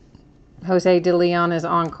 Jose De Leon is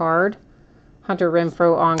on card. Hunter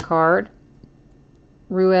Renfroe on card.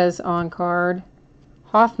 Ruiz on card.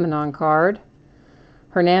 Hoffman on card.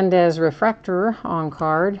 Hernandez Refractor on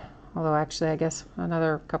card. Although actually I guess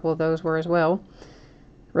another couple of those were as well.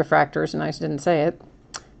 Refractors, and I didn't say it.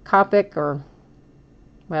 Kopech, or,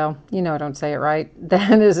 well, you know I don't say it right.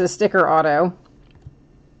 That is a sticker auto.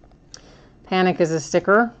 Panic is a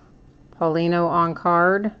sticker. Paulino on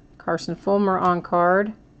card. Carson Fulmer on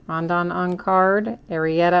card. Rondon on card.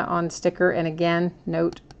 Arrieta on sticker. And again,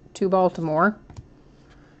 note to Baltimore.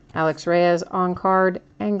 Alex Reyes on card.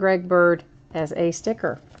 And Greg Bird as a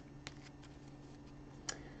sticker.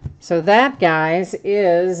 So that, guys,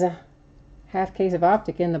 is half case of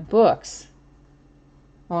Optic in the books.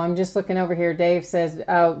 Oh, I'm just looking over here. Dave says,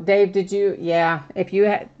 oh, Dave, did you, yeah,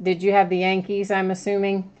 did you have the Yankees, I'm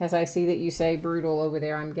assuming? Because I see that you say brutal over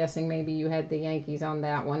there. I'm guessing maybe you had the Yankees on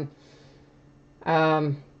that one.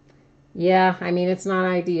 Yeah, I mean, it's not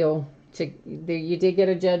ideal. You did get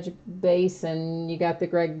a Judge base and you got the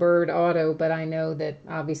Greg Bird auto, but I know that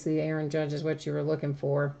obviously Aaron Judge is what you were looking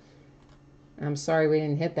for. I'm sorry we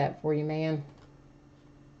didn't hit that for you, man.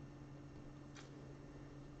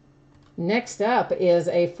 Next up is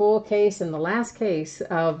a full case and the last case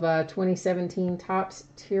of 2017 Topps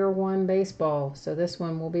Tier 1 Baseball. So this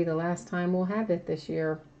one will be the last time we'll have it this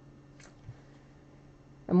year.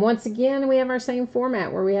 And once again, we have our same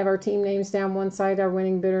format where we have our team names down one side, our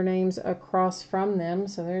winning bidder names across from them.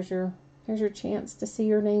 So there's your chance to see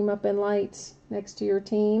your name up in lights next to your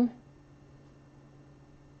team.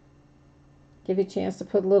 Give you a chance to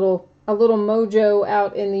put a little mojo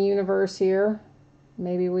out in the universe here.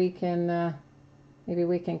 Maybe we can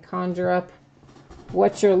conjure up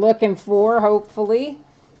what you're looking for, hopefully.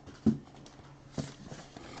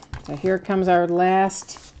 So here comes our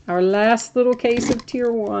last little case of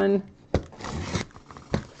Tier 1.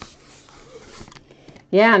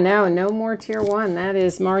 Yeah, no more Tier 1. That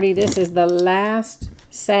is, Marty, this is the last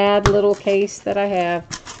sad little case that I have.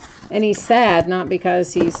 And he's sad, not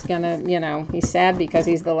because he's gonna, he's sad because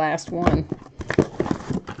he's the last one.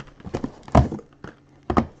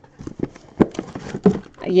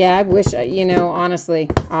 Yeah, I wish, honestly,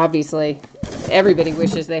 obviously, everybody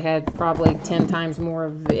wishes they had probably 10 times more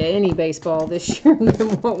of any baseball this year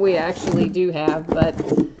than what we actually do have. But,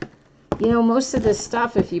 most of this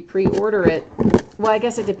stuff, if you pre-order it, well, I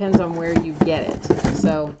guess it depends on where you get it.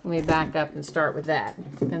 So let me back up and start with that.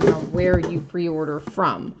 Depends on where you pre-order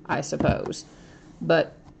from, I suppose.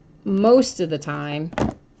 But most of the time,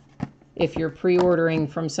 if you're pre-ordering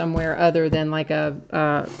from somewhere other than like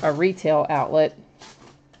a retail outlet,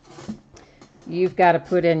 you've got to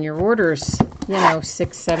put in your orders,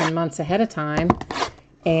 6-7 months ahead of time.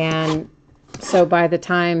 And so by the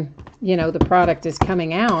time, the product is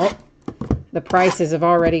coming out, the prices have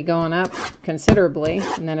already gone up considerably.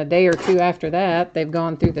 And then a day or two after that, they've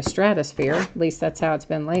gone through the stratosphere. At least that's how it's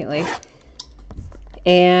been lately.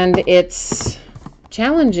 And it's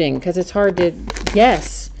challenging because it's hard to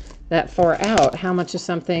guess that far out how much of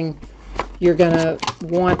something you're going to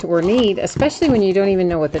want or need, especially when you don't even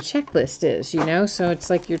know what the checklist is, So it's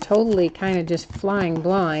like you're totally kind of just flying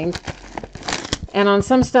blind. And on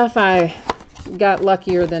some stuff, I got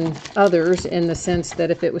luckier than others in the sense that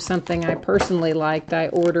if it was something I personally liked, I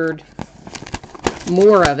ordered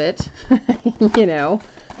more of it,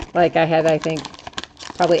 Like I had, I think,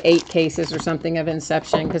 probably 8 cases or something of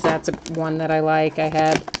Inception because that's one that I like. I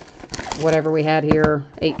had whatever we had here,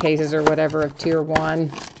 8 cases or whatever of Tier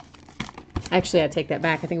 1. Actually, I take that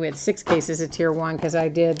back. I think we had 6 cases of Tier 1 because I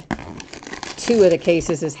did 2 of the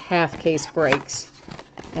cases as half case breaks.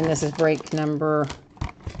 And this is break number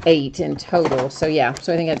 8 in total. So yeah,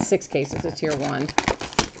 so I think I had 6 cases of Tier 1.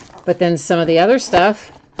 But then some of the other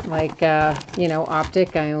stuff, like,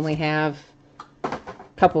 Optic, I only have a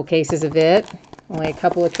couple cases of it. Only a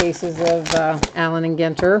couple of cases of Allen and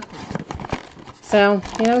Ginter. So,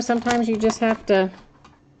 sometimes you just have to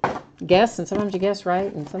guess, and sometimes you guess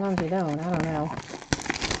right, and sometimes you don't. I don't know.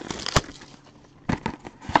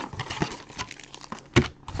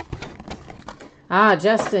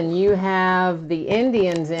 Justin, you have the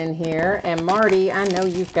Indians in here, and Marty, I know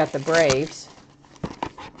you've got the Braves.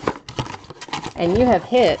 And you have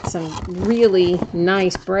hit some really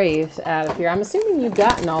nice Braves out of here. I'm assuming you've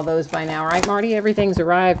gotten all those by now, right, Marty? Everything's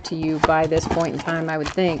arrived to you by this point in time, I would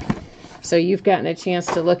think. So you've gotten a chance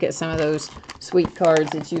to look at some of those sweet cards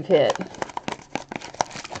that you've hit.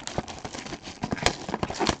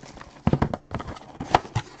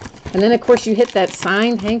 And then, of course, you hit that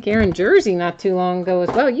signed Hank Aaron jersey not too long ago as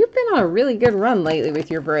well. You've been on a really good run lately with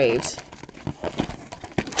your Braves.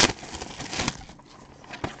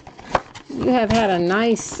 You have had a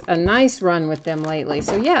nice run with them lately.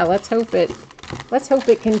 So yeah, let's hope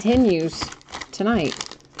it continues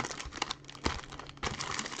tonight.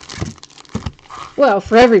 Well,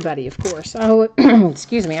 for everybody, of course. Oh,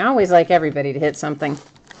 excuse me. I always like everybody to hit something.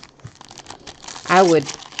 I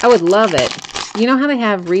would love it. You know how they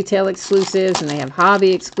have retail exclusives and they have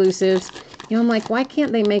hobby exclusives? I'm like, why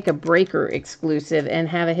can't they make a breaker exclusive and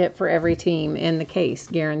have a hit for every team in the case,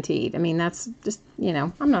 guaranteed? I mean, that's just,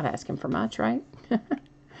 I'm not asking for much, right?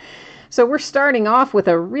 So we're starting off with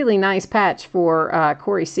a really nice patch for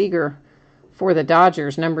Corey Seager for the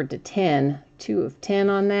Dodgers, numbered to 10. 2 of 10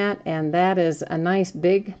 on that, and that is a nice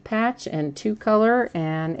big patch and 2 color,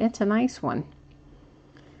 and it's a nice one.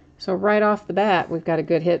 So right off the bat, we've got a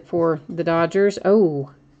good hit for the Dodgers.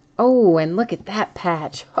 Oh, and look at that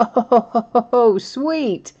patch. Oh,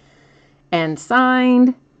 sweet. And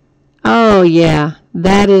signed. Oh, yeah.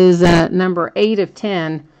 That is number 8 of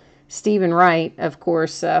 10. Stephen Wright, of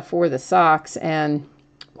course, for the Sox. And,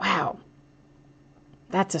 wow.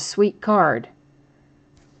 That's a sweet card.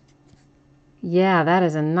 Yeah, that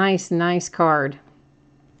is a nice card.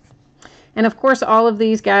 And, of course, all of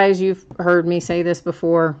these guys, you've heard me say this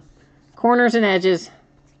before. Corners and edges.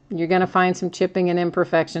 You're going to find some chipping and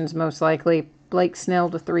imperfections, most likely. Blake Snell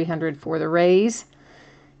to 300 for the Rays.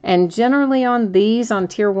 And generally on these, on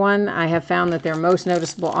Tier 1, I have found that they're most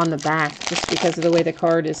noticeable on the back, just because of the way the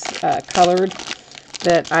card is colored,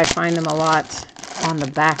 that I find them a lot on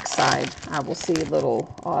the back side. I will see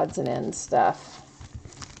little odds and ends stuff.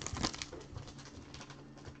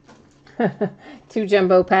 2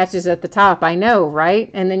 jumbo patches at the top. I know,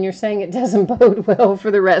 right? And then you're saying it doesn't bode well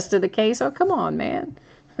for the rest of the case. Oh, come on, man.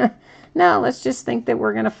 No, let's just think that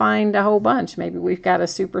we're going to find a whole bunch. Maybe we've got a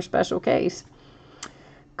super special case.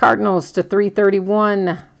 Cardinals to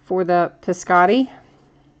 331 for the Piscotty.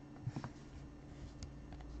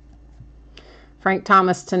 Frank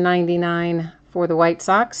Thomas to 99 for the White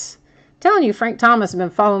Sox. Telling you, Frank Thomas has been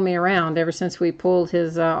following me around ever since we pulled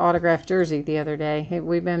his autographed jersey the other day.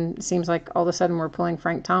 Seems like all of a sudden we're pulling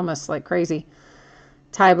Frank Thomas like crazy.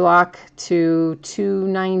 Ty Block to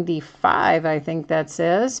 295, I think that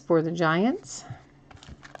says, for the Giants.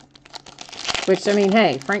 Which, I mean,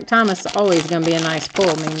 hey, Frank Thomas is always going to be a nice pull.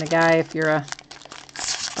 I mean, the guy, if you're a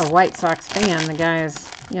White Sox fan, the guy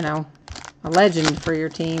is, you know, a legend for your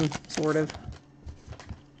team, sort of.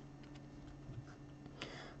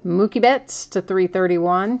 Mookie Betts to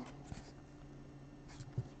 331.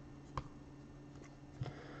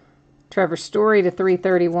 Trevor Story to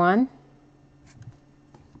 331.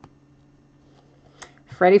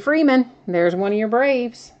 Freddie Freeman, there's one of your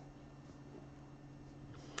Braves.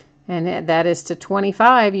 And that is to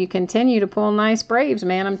 25. You continue to pull nice Braves,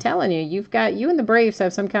 man. I'm telling you, you and the Braves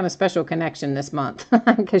have some kind of special connection this month.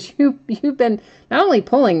 Because you've been not only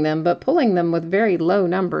pulling them, but pulling them with very low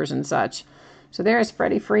numbers and such. So there's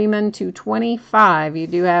Freddie Freeman to 25. You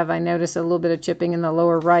do have, I notice, a little bit of chipping in the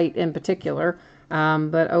lower right in particular.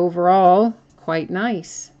 But overall, quite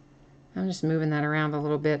nice. I'm just moving that around a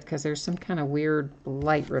little bit because there's some kind of weird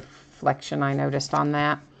light reflection I noticed on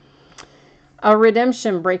that. A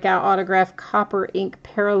redemption breakout autograph copper ink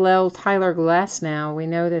parallel Tyler Glasnow. We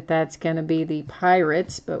know that that's going to be the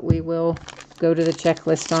Pirates, but we will go to the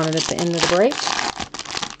checklist on it at the end of the break.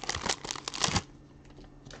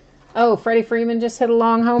 Oh, Freddie Freeman just hit a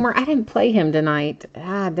long homer. I didn't play him tonight.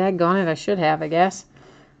 Daggone it, I should have, I guess.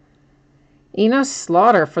 Enos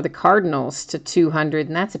Slaughter for the Cardinals to 200,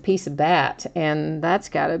 and that's a piece of bat. And that's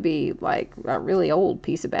got to be like a really old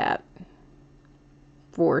piece of bat.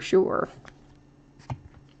 For sure.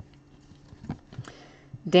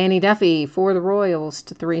 Danny Duffy for the Royals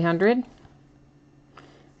to 300.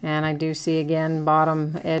 And I do see, again,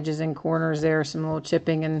 bottom edges and corners there, some little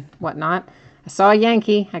chipping and whatnot. I saw a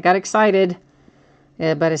Yankee. I got excited.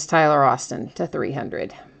 But it's Tyler Austin to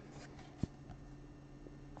 300.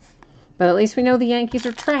 But at least we know the Yankees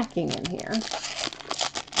are tracking in here.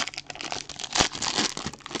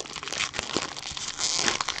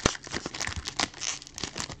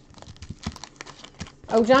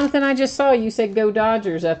 Oh, Jonathan, I just saw you said go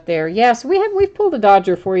Dodgers up there. Yes, we've pulled a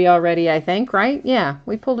Dodger for you already, I think, right? Yeah,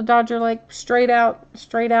 we pulled a Dodger like straight out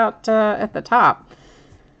at the top.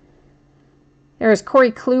 There's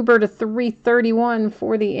Corey Kluber to 331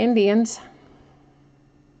 for the Indians.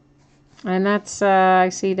 And that's, I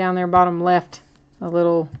see down there bottom left, a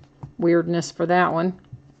little weirdness for that one.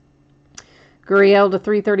 Gurriel to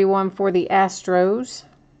 331 for the Astros.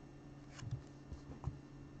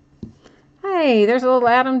 Hey, there's a little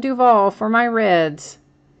Adam Duvall for my Reds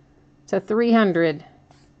to 300.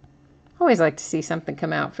 Always like to see something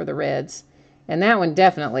come out for the Reds. And that one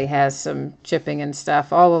definitely has some chipping and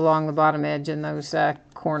stuff all along the bottom edge in those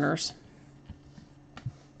corners.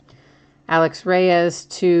 Alex Reyes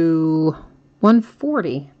to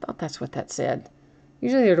 140. I thought that's what that said.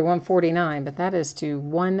 Usually they're to 149, but that is to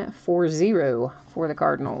 140 for the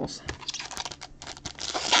Cardinals.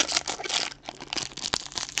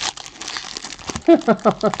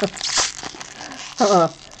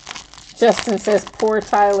 Justin says, poor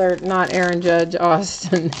Tyler, not Aaron Judge,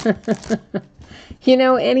 Austin. You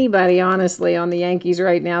know, anybody, honestly, on the Yankees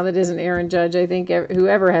right now that isn't Aaron Judge, I think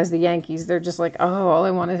whoever has the Yankees, they're just like, oh, all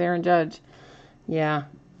I want is Aaron Judge. Yeah.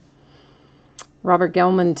 Robert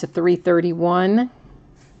Gelman to 331.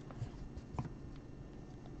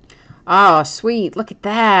 Oh, sweet. Look at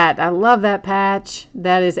that. I love that patch.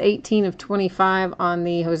 That is 18 of 25 on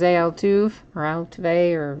the Jose Altuve, or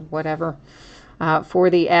Altuve, or whatever,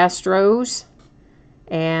 for the Astros.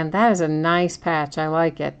 And that is a nice patch. I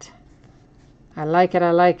like it. I like it.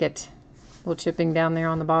 I like it. A little chipping down there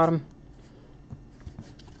on the bottom.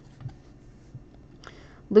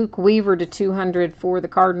 Luke Weaver to 200 for the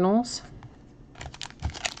Cardinals.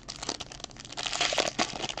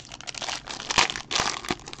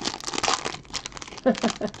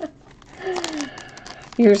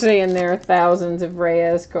 You're saying there are thousands of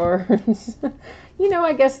Reyes cards. You know,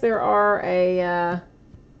 I guess there are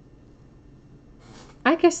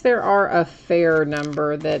a fair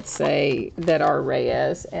number that are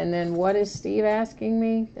Reyes. And then what is Steve asking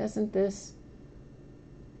me? Doesn't this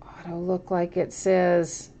auto look like it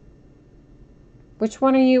says? Which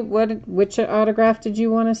one are you? Which autograph did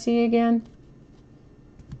you want to see again?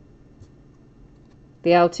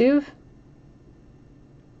 The Altuve?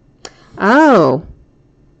 Oh.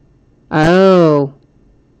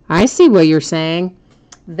 I see what you're saying.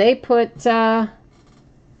 They put the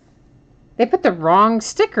wrong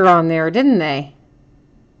sticker on there, didn't they?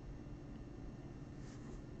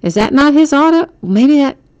 Is that not his auto?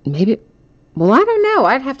 Maybe. Well, I don't know.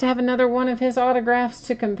 I'd have to have another one of his autographs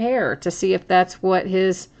to compare to see if that's what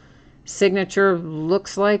his signature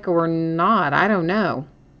looks like or not. I don't know.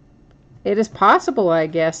 It is possible, I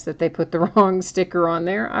guess, that they put the wrong sticker on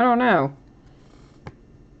there. I don't know.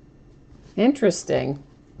 Interesting.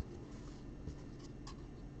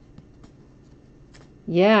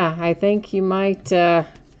 Yeah, I think you might...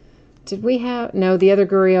 did we have... No, the other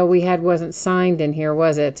Gurriel we had wasn't signed in here,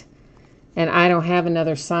 was it? And I don't have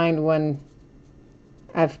another signed one.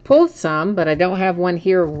 I've pulled some, but I don't have one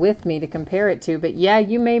here with me to compare it to. But yeah,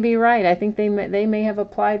 you may be right. I think they may have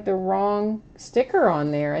applied the wrong sticker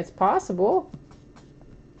on there. It's possible.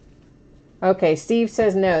 Okay, Steve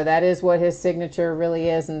says no. That is what his signature really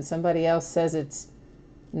is. And somebody else says it's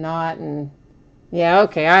not. And yeah,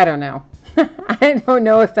 okay, I don't know. I don't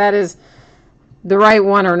know if that is the right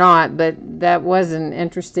one or not. But that was an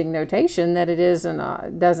interesting notation that it is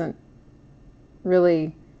and doesn't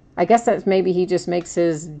really... I guess that's maybe he just makes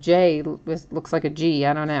his J looks like a G.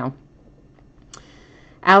 I don't know.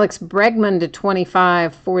 Alex Bregman to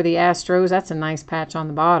 25 for the Astros. That's a nice patch on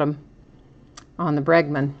the bottom on the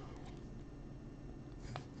Bregman.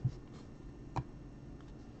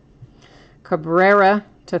 Cabrera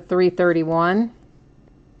to 331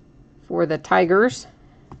 for the Tigers.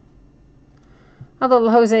 A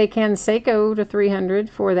little Jose Canseco to 300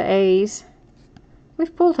 for the A's.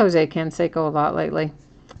 We've pulled Jose Canseco a lot lately.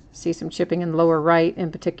 See some chipping in lower right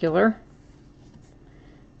in particular.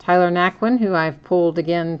 Tyler Naquin, who I've pulled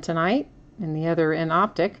again tonight, and the other in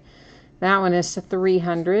Optic. That one is to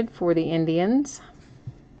 300 for the Indians.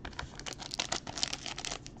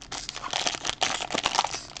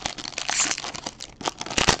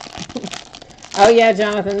 Oh yeah,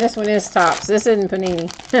 Jonathan, this one is Topps. This isn't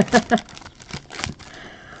Panini.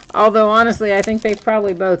 Although, honestly, I think they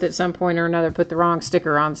probably both at some point or another put the wrong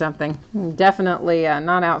sticker on something. Definitely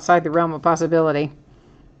not outside the realm of possibility.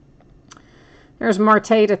 There's Marte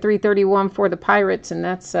to 331 for the Pirates, and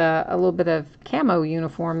that's a little bit of camo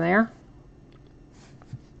uniform there.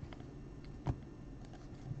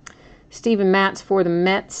 Steven Matz for the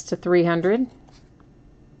Mets to 300.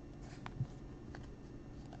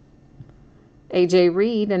 A.J.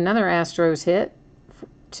 Reed, another Astros hit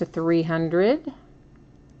to 300.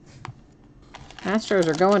 Astros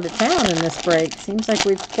are going to town in this break. Seems like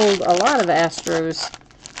we've pulled a lot of Astros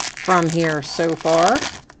from here so far.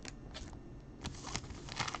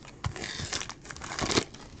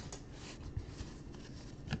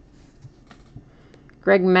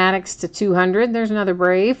 Greg Maddux to 200. There's another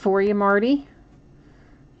Brave for you, Marty.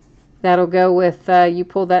 That'll go with, you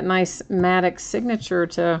pulled that nice Maddux signature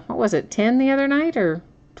to, what was it, 10 the other night or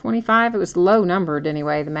 25? It was low numbered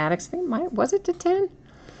anyway, the Maddux thing. Was it to 10?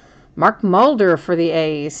 Mark Mulder for the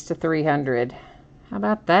A's to 300. How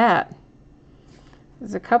about that?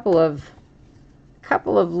 There's a couple of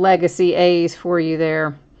legacy A's for you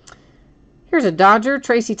there. Here's a Dodger,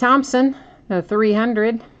 Tracy Thompson, to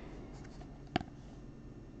 300.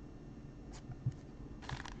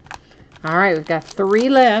 All right, we've got 3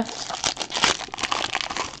 left.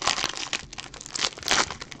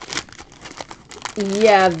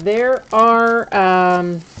 Yeah, there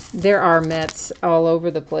are Mets all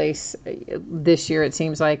over the place this year. It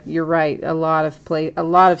seems like you're right. A lot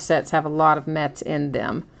of sets have a lot of Mets in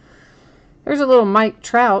them. There's a little Mike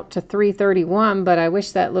Trout to 331, but I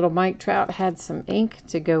wish that little Mike Trout had some ink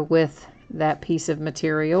to go with that piece of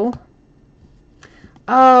material.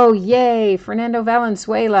 Oh, yay, Fernando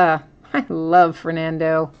Valenzuela. I love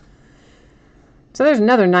Fernando. So there's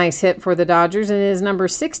another nice hit for the Dodgers, and it is number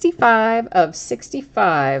 65 of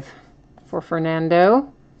 65 for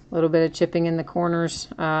Fernando. A little bit of chipping in the corners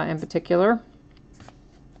in particular.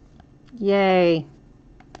 Yay.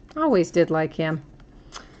 Always did like him.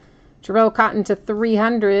 Jarrell Cotton to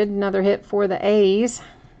 300. Another hit for the A's.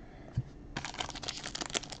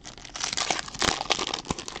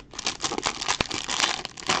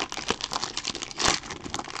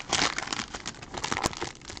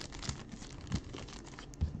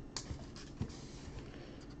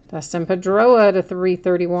 Dustin Pedroia to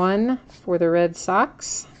 331 for the Red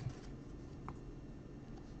Sox.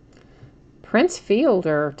 Prince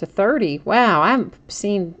Fielder to 30. Wow, I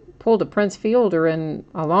haven't pulled a Prince Fielder in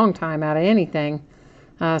a long time out of anything.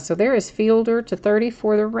 So there is Fielder to 30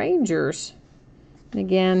 for the Rangers. And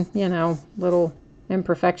again, you know, little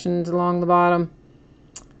imperfections along the bottom.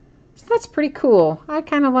 So that's pretty cool. I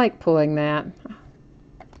kind of like pulling that.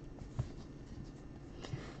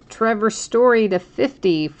 Trevor Story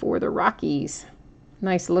 /50 for the Rockies.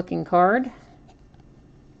 Nice looking card.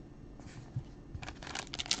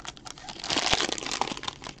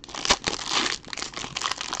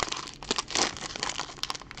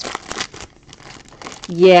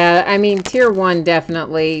 Yeah, I mean, Tier 1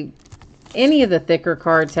 definitely. Any of the thicker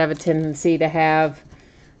cards have a tendency to have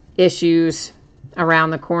issues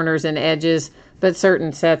around the corners and edges, but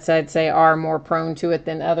certain sets, I'd say, are more prone to it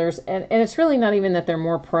than others. And it's really not even that they're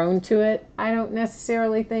more prone to it, I don't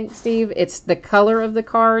necessarily think, Steve. It's the color of the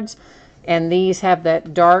cards, and these have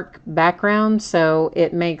that dark background, so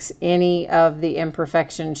it makes any of the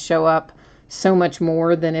imperfections show up so much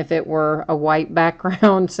more than if it were a white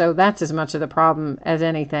background. So that's as much of the problem as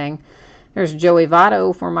anything. There's Joey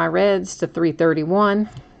Votto for my Reds /331.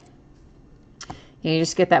 You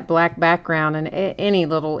just get that black background, and any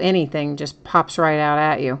little anything just pops right out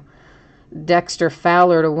at you. Dexter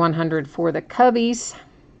Fowler /100 for the Cubbies.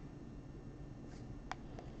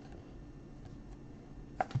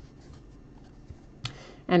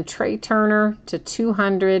 And Trey Turner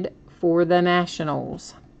 /200 for the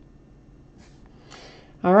Nationals.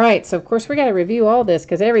 All right, so of course we got to review all this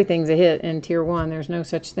because everything's a hit in Tier 1. There's no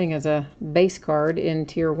such thing as a base card in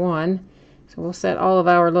Tier 1. So we'll set all of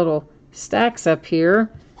our little stacks up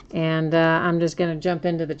here, and I'm just going to jump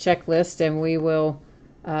into the checklist, and we will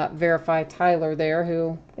verify Tyler there,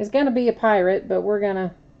 who is going to be a Pirate, but we're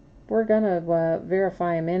gonna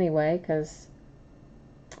verify him anyway because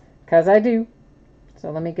I do.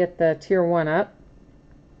 So let me get the Tier 1 up.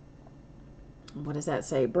 What does that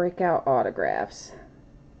say? Breakout autographs.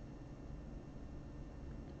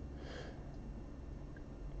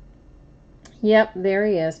 Yep, there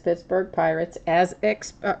he is. Pittsburgh Pirates as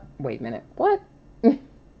wait a minute. What?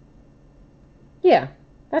 Yeah,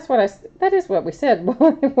 that is what we said,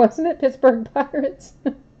 wasn't it? Pittsburgh Pirates.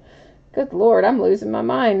 Good Lord, I'm losing my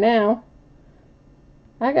mind now.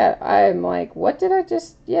 I'm like, what did I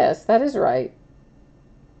just? Yes, that is right.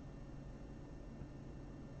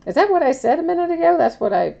 Is that what I said a minute ago?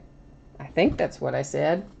 I think that's what I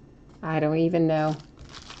said. I don't even know.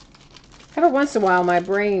 Every once in a while, my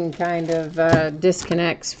brain kind of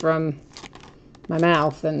disconnects from my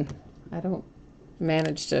mouth, and I don't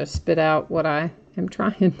manage to spit out what I am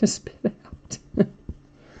trying to spit out.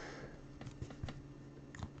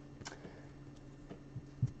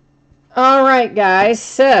 All right, guys.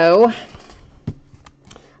 So,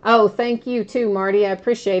 thank you too, Marty. I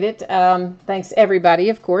appreciate it. Thanks everybody,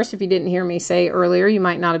 of course. If you didn't hear me say earlier, you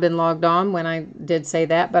might not have been logged on when I did say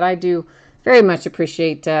that, but I do very much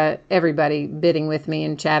appreciate everybody bidding with me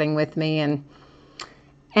and chatting with me and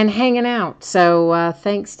hanging out. So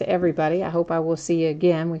thanks to everybody. I hope I will see you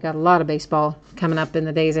again. We got a lot of baseball coming up in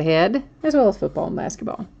the days ahead, as well as football and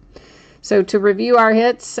basketball. So to review our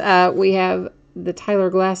hits, we have the Tyler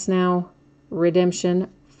Glasnow redemption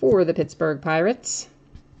for the Pittsburgh Pirates.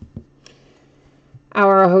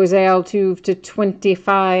 Our Jose Altuve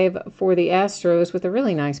 /25 for the Astros with a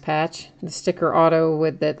really nice patch. The sticker auto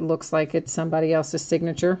that looks like it's somebody else's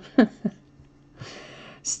signature.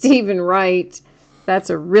 Stephen Wright, that's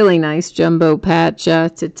a really nice jumbo patch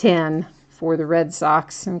 /10 for the Red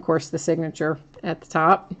Sox. And of course the signature at the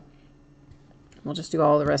top. We'll just do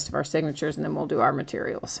all the rest of our signatures and then we'll do our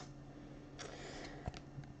materials.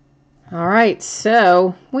 All right,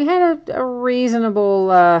 so we had a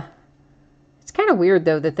reasonable... It's kind of weird,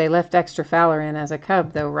 though, that they left Dexter Fowler in as a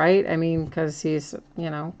Cub, though, right? I mean, because he's,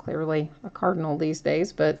 clearly a Cardinal these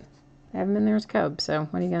days, but I have him in there as Cub, so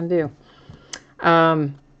what are you going to do?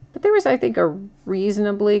 But there was, I think, a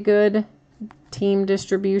reasonably good team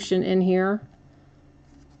distribution in here.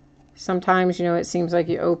 Sometimes, it seems like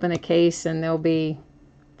you open a case and there'll be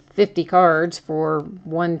 50 cards for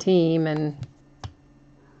one team and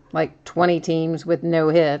like 20 teams with no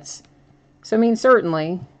hits. So, I mean,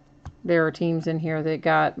 certainly... there are teams in here that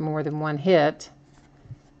got more than one hit,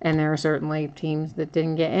 and there are certainly teams that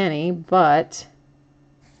didn't get any, but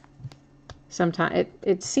sometimes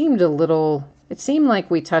it seemed like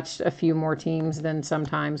we touched a few more teams than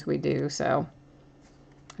sometimes we do, so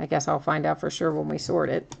I guess I'll find out for sure when we sort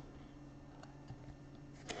it.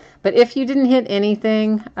 But if you didn't hit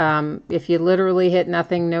anything, if you literally hit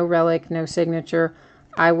nothing, no relic, no signature,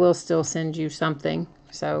 I will still send you something,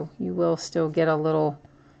 so you will still get a little...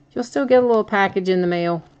 You'll still get a little package in the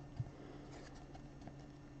mail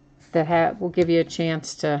that will give you a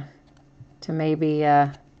chance to maybe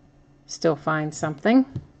still find something.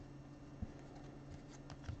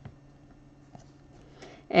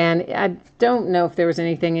 And I don't know if there was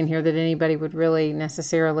anything in here that anybody would really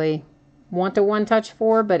necessarily want a one-touch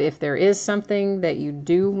for, but if there is something that you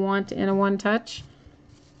do want in a one-touch,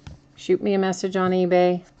 shoot me a message on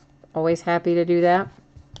eBay. Always happy to do that,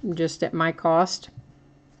 just at my cost.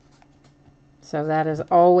 So that is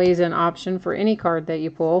always an option for any card that you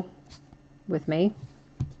pull with me.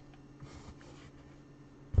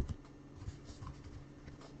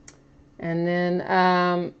 And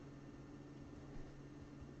then,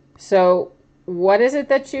 so what is it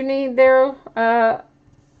that you need there,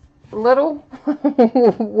 Little?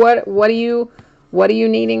 What are you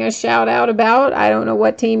needing a shout out about? I don't know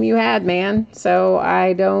what team you had, man. So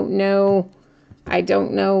I don't know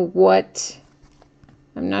what,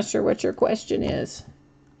 I'm not sure what your question is.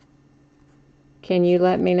 Can you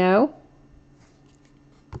let me know?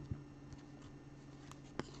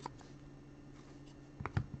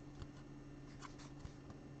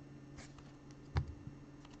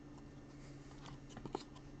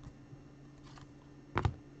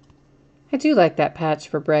 I do like that patch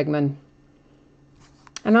for Bregman.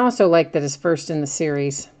 And I also like that it's first in the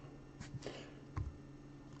series.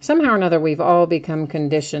 Somehow or another, we've all become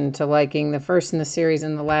conditioned to liking the first in the series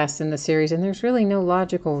and the last in the series, and there's really no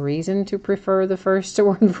logical reason to prefer the first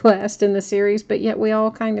or the last in the series, but yet we all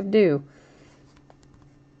kind of do.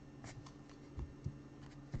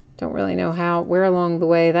 Don't really know where along the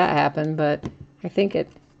way that happened, but I think it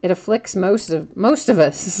afflicts most of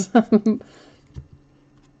us.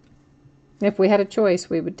 If we had a choice,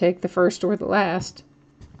 we would take the first or the last.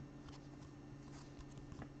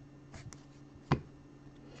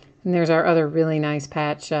 And there's our other really nice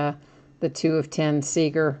patch, the 2 of 10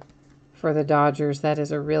 Seager for the Dodgers. That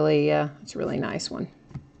is a really, it's a really nice one.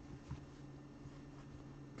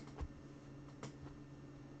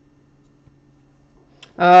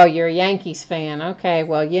 Oh, you're a Yankees fan. Okay,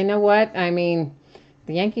 well, you know what? I mean,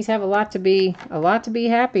 the Yankees have a lot to be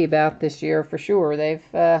happy about this year for sure. They've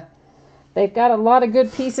got a lot of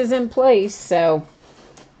good pieces in place, so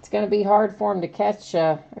it's going to be hard for them to catch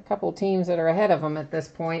a couple teams that are ahead of them at this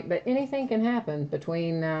point. But anything can happen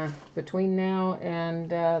between now and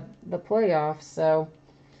the playoffs. So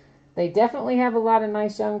they definitely have a lot of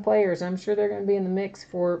nice young players. I'm sure they're going to be in the mix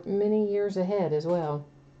for many years ahead as well.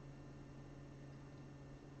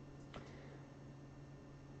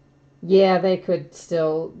 Yeah, they could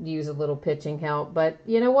still use a little pitching help, but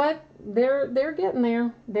you know what? They're getting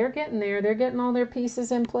there. They're getting there. They're getting all their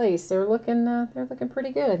pieces in place. They're looking pretty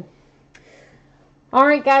good. All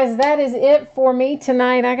right, guys, that is it for me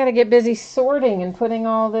tonight. I got to get busy sorting and putting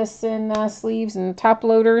all this in sleeves and top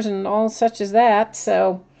loaders and all such as that.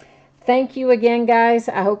 So thank you again, guys.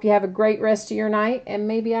 I hope you have a great rest of your night, and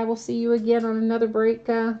maybe I will see you again on another break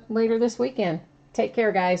later this weekend. Take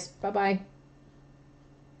care, guys. Bye-bye.